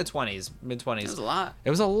something in the 20s, mid 20s. It was a lot. It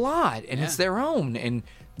was a lot, and it's Yeah. their own, and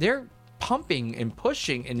they're pumping and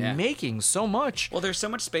pushing and Yeah. making so much. Well, there's so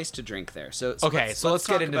much space to drink there. So Okay, so let's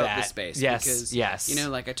get talk into about that. the space. Yes, because, yes. You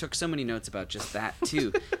know, like I took so many notes about just that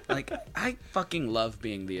too. Like I fucking love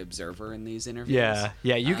being the observer in these interviews.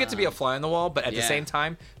 Yeah. You get to be a fly on the wall, but at the yeah. same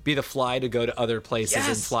time, be the fly to go to other places and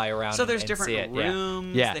Yes! fly around. So there's and different see it. Yeah.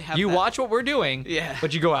 rooms. Yeah, They have you that- watch what we're doing. Yeah.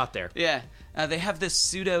 But you go out there. Yeah. They have this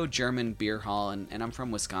pseudo-German beer hall, and I'm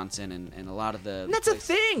from Wisconsin, and a lot of the And that's a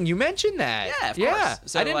thing. You mentioned that. Yeah, of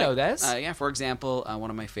course. So, I didn't know this. Yeah, for example, one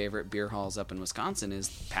of my favorite beer halls up in Wisconsin is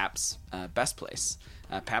Pabst's Best Place.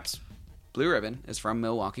 Pabst Blue Ribbon is from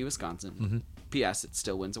Milwaukee, Wisconsin. P.S. It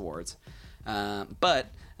still wins awards. But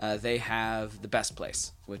they have the best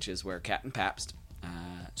place, which is where Captain Pabst.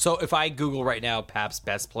 So if I Google right now Pabst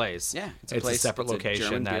Best Place, Yeah, it's a separate it's location. A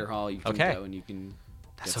German that, beer hall. You can go and you can.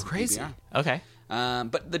 That's get so some crazy. PBR. Okay.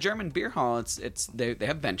 But the German beer hall, they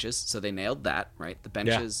have benches, so they nailed that, right? The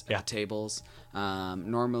benches, Yeah. the tables.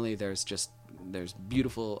 Normally, there's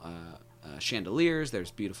beautiful chandeliers.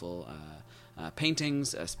 There's beautiful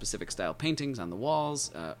paintings, specific style paintings on the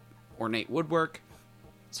walls, ornate woodwork.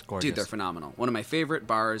 It's gorgeous. Dude, they're phenomenal. One of my favorite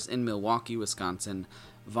bars in Milwaukee, Wisconsin,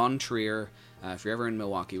 Von Trier. If you're ever in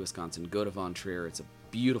Milwaukee, Wisconsin, go to Von Trier. It's a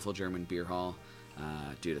beautiful German beer hall.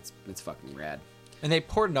 Dude, it's fucking rad. And they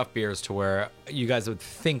poured enough beers to where you guys would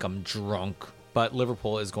think I'm drunk, but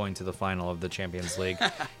Liverpool is going to the final of the Champions League,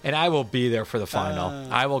 and I will be there for the final.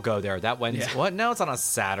 I will go there that Wednesday. Yeah. What? No, it's on a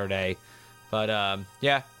Saturday. But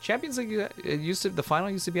yeah, Champions League. The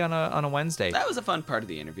final used to be on a Wednesday. That was a fun part of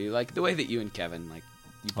the interview, like the way that you and Kevin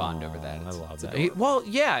you bond over that. I It's love that. adorable. Well,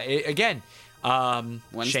 yeah. Again, When's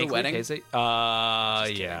the Shankly, wedding? Casey- Just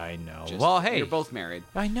kidding. yeah, I know. Just- Well, hey, you're both married.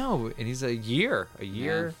 I know, and he's a year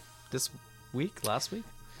this week, last week.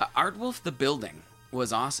 Ardwolf the building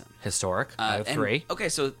was awesome. Historic. Out of 3. Okay,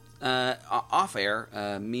 so off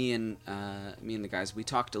air, me and the guys, we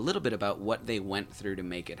talked a little bit about what they went through to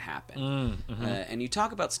make it happen. And you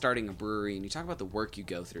talk about starting a brewery, and you talk about the work you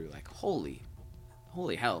go through. Like, holy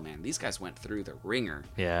hell, man! These guys went through the ringer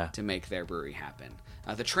Yeah. to make their brewery happen.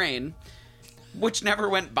 The train, which never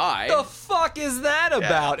went by. The fuck is that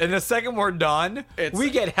about? And the second we're done, we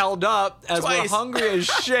get held up as we're Twice. hungry as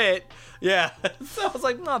shit. Yeah. So I was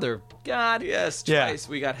like, mother God. Yes, Yeah. twice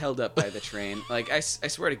we got held up by the train. Like, I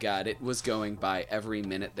swear to God, it was going by every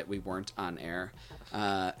minute that we weren't on air.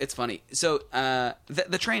 It's funny. So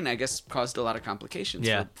the train, I guess, caused a lot of complications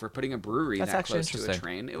for putting a brewery That's that actually close to a interesting.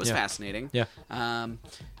 train. It was Yeah. fascinating. Yeah.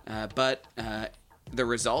 But the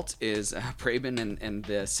result is Prabin and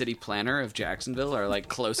the city planner of Jacksonville are like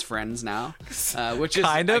close friends now, which is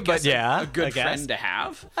Kinda, I but guess, yeah, a good I guess. friend to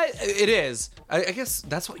have. It is. I guess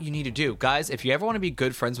that's what you need to do. Guys, if you ever want to be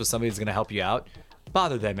good friends with somebody who's going to help you out,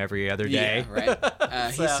 bother them every other day. Yeah,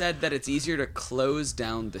 right. He said that it's easier to close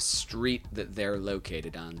down the street that they're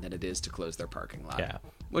located on than it is to close their parking lot. Yeah.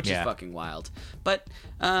 Which is Yeah. fucking wild. But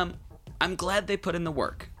I'm glad they put in the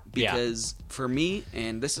work. Yeah. Because for me,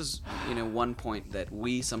 and this is one point that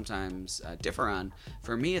we sometimes differ on,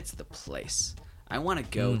 for me it's the place. I want to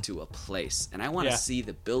go to a place, and I want to Yeah. see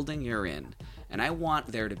the building you're in, and I want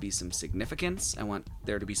there to be some significance. I want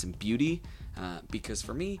there to be some beauty, because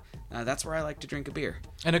for me, that's where I like to drink a beer.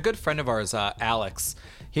 And a good friend of ours, Alex,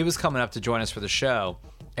 he was coming up to join us for the show,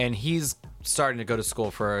 and he's starting to go to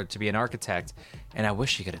school to be an architect. And I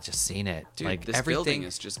wish you could have just seen it. Dude, like this everything building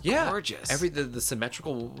is just yeah, gorgeous. the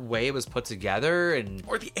symmetrical way it was put together, and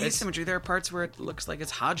Or the asymmetry. There are parts where it looks like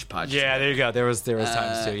it's hodgepodge. yeah, there you go. There was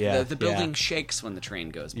times too. Yeah, The building yeah. shakes when the train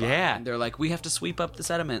goes by. Yeah. And they're like, we have to sweep up the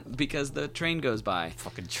sediment because the train goes by.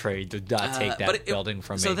 Fucking trade did not take that But building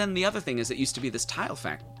from me. So then the other thing is it used to be this tile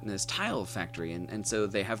factory, and so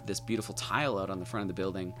they have this beautiful tile out on the front of the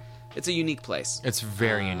building. It's a unique place. It's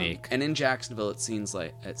very unique. And in Jacksonville, it seems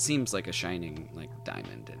like a shining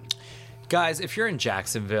diamond. And Guys, if you're in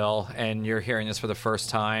Jacksonville and you're hearing this for the first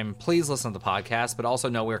time, please listen to the podcast, but also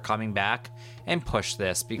know we're coming back and push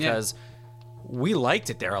this because we liked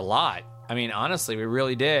it there a lot. I mean, honestly, we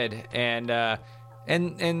really did. And I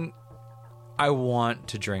want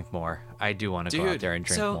to drink more. I do want to go out there and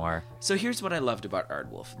drink more. So here's what I loved about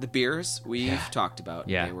Ardwolf. The beers we've talked about,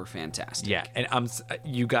 Yeah. they were fantastic. Yeah, and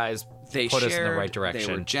you guys They put us in the shared, right direction.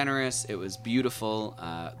 They were generous. It was beautiful.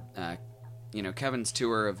 Kevin's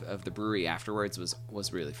tour of the brewery afterwards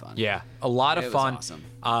was really fun. Yeah, a lot of It was fun.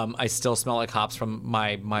 awesome. I still smell like hops from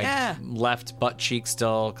my Yeah. left butt cheek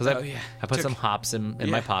still because I put some hops in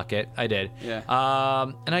my pocket. I did. Yeah.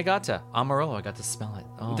 And I got to Amarillo. I got to smell it.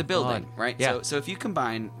 Oh, The building, God. right? Yeah. So if you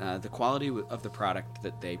combine the quality of the product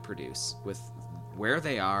that they produce with where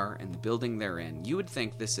they are and the building they're in, you would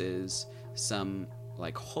think this is some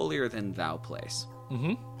like holier than thou place.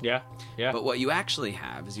 Yeah. But what you actually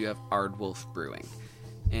have is you have Ardwolf Brewing.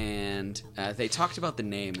 And they talked about the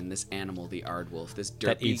name and this animal, the Ardwolf, this derpy,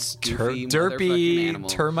 that eats goofy, motherfucking derpy, animal.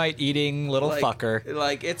 termite-eating little fucker.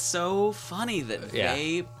 Like it's so funny that Yeah.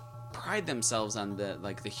 they pride themselves on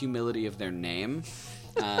the humility of their name.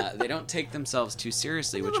 They don't take themselves too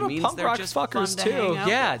seriously, which Little means punk they're rock just fuckers fun to hang out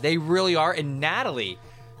Yeah, with. they really are. And Natalie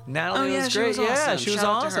Oh, yeah, was she great. was Yeah, awesome. she was Shout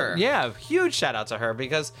out to awesome. her. Yeah, huge shout out to her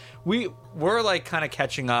because we're like kind of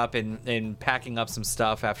catching up and packing up some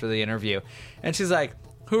stuff after the interview, and she's like,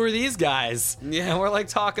 who are these guys? Yeah. And we're like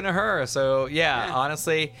talking to her. So Yeah.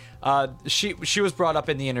 honestly, she was brought up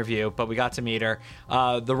in the interview, but we got to meet her.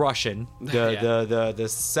 The Russian, the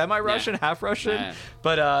semi-Russian, Yeah. half Russian. Yeah.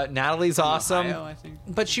 But Natalie's awesome. Ohio, I think.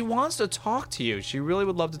 But she wants to talk to you. She really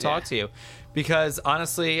would love to talk Yeah. to you, because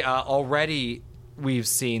honestly, already we've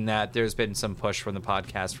seen that there's been some push from the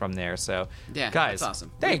podcast from there. So Yeah, guys, that's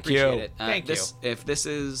awesome. Thank we you. appreciate it. Thank you. If this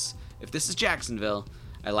is Jacksonville,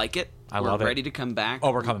 I like it. I we're love it. ready to come back.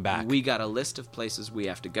 Oh, we're coming back. We got a list of places we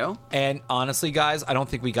have to go. And honestly, guys, I don't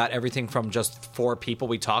think we got everything from just 4 people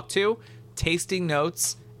we talked to. Tasting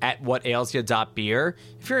notes at whatailsya.beer.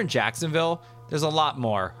 If you're in Jacksonville, there's a lot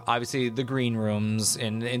more. Obviously, the green rooms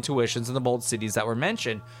and the intuitions and the bold cities that were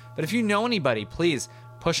mentioned. But if you know anybody, please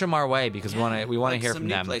push them our way, because we want to Like hear some from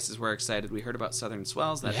new them. places we're excited. We heard about Southern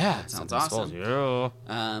Swells. That sounds Southern awesome. Swells,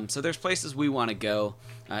 yeah. So there's places we want to go.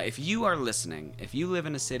 If you are listening, if you live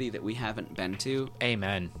in a city that we haven't been to,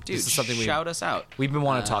 Amen. dude, This is something shout us out. we've been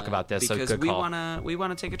wanting to talk about this. because So good we call.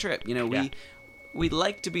 wanna take a trip. You know, Yeah. we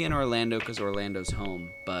like to be in Orlando because Orlando's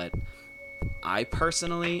home, but I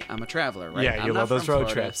personally, I'm a traveler, right? Yeah, you I'm love not those from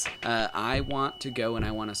road Florida. trips. I want to go and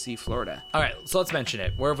I want to see Florida. All right, so let's mention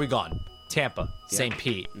it. Where have we gone? Tampa, St.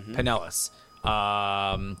 Pete, Pinellas,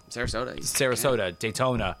 Sarasota.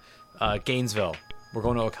 Daytona, Gainesville. We're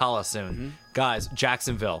going to Ocala soon. Guys,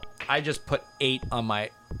 Jacksonville. I just put 8 on my...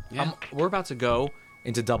 Yeah. We're about to go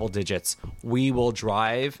into double digits. We will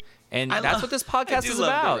drive, and that's what this podcast is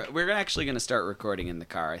about. We're actually going to start recording in the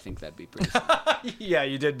car. I think that'd be pretty fun. Yeah,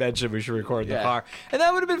 you did mention we should record in the Yeah. car. And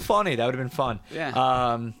that would have been funny. That would have been fun.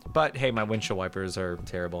 Yeah. But hey, my windshield wipers are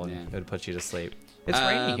terrible, and Yeah. it would put you to sleep. It's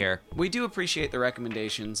rainy here. We do appreciate the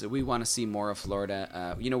recommendations. We want to see more of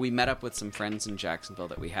Florida. We met up with some friends in Jacksonville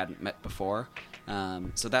that we hadn't met before.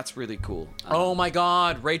 So that's really cool. Oh my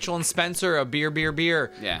God, Rachel and Spencer, a beer.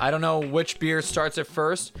 Yeah. I don't know which beer starts at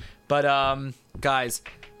first, but guys,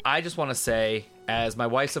 I just want to say, as my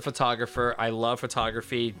wife's a photographer, I love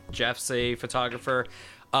photography. Jeff's a photographer.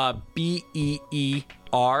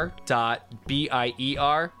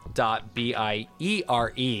 BEER.BIER.BIERE.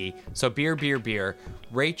 So beer.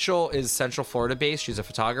 Rachel is Central Florida based. She's a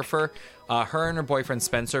photographer. Her and her boyfriend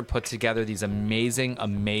Spencer put together these amazing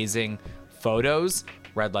photos.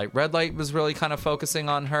 Red Light was really kind of focusing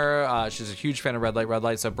on her. She's a huge fan of Red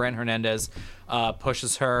Light. So Brand Hernandez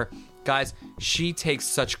pushes her. Guys, she takes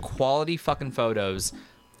such quality fucking photos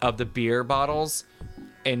of the beer bottles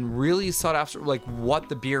and really sought after like what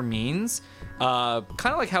the beer means. Kind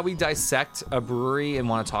of like how we dissect a brewery and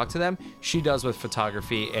want to talk to them. She does with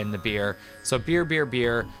photography and the beer. So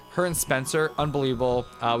beer. Her and Spencer, unbelievable.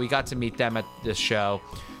 We got to meet them at this show.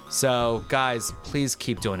 So guys, please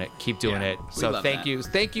keep doing it. Keep doing it. we So love thank that. you.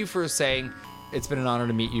 Thank you for saying it's been an honor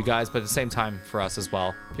to meet you guys, but at the same time for us as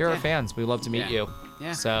well. You're our Yeah. fans. We love to meet Yeah. you.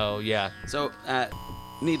 Yeah. So yeah. So,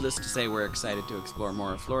 needless to say, we're excited to explore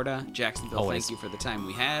more of Florida. Jacksonville, Always. thank you for the time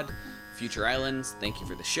we had. Future Islands, thank you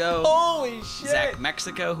for the show. Holy shit. Zach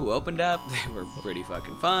Mexico, who opened up, they were pretty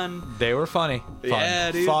fucking fun. They were funny. Fun.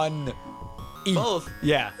 Yeah, dude. Fun. Both.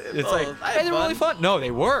 Yeah. It's both. like, I had hey, they were really fun. fun. No,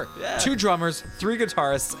 they were. Yeah. 2 drummers, 3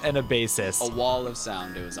 guitarists, and a bassist. A wall of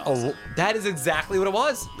sound. It was awesome. Oh, that is exactly what it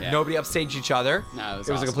was. Yeah. Nobody upstaged each other. No, it was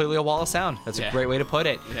a awesome. completely a wall of sound. That's a Yeah. great way to put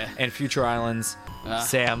it. Yeah. And Future Islands,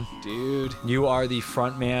 Sam, Dude. you are the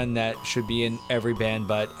front man that should be in every band.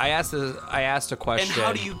 But I asked a question. And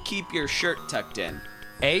how do you keep your shirt tucked in?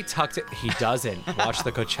 Tucked it. He doesn't. Watch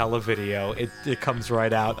the Coachella video. It comes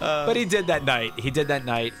right out. But he did that night.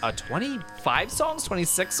 25 songs,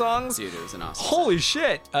 26 songs. Dude, it was an awesome Holy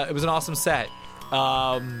shit. It was an awesome set.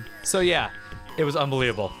 So yeah, it was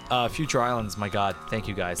unbelievable. Future Islands, my God. Thank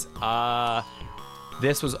you guys.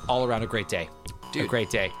 This was all around a great day. Dude. A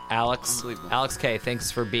great day. Alex K,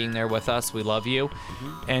 thanks for being there with us. We love you.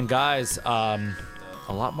 And guys, a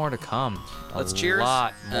lot more to come. Let's cheers. A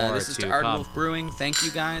lot more This is to to Ard come. Wolf Brewing. Thank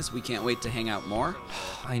you guys. We can't wait to hang out more.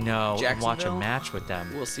 I know. And watch a Jacksonville. match with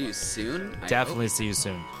them. We'll see you soon. I Definitely see you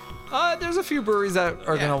soon. There's a few breweries that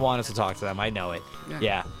are Yeah. going to want us to talk to them. I know it.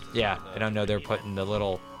 Yeah. Yeah. I don't know they're putting the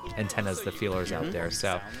little antennas, the feelers out there.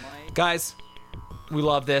 So, guys, we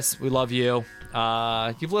love this. We love you.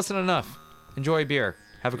 You've listened enough. Enjoy a beer.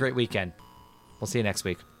 Have a great weekend. We'll see you next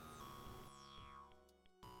week.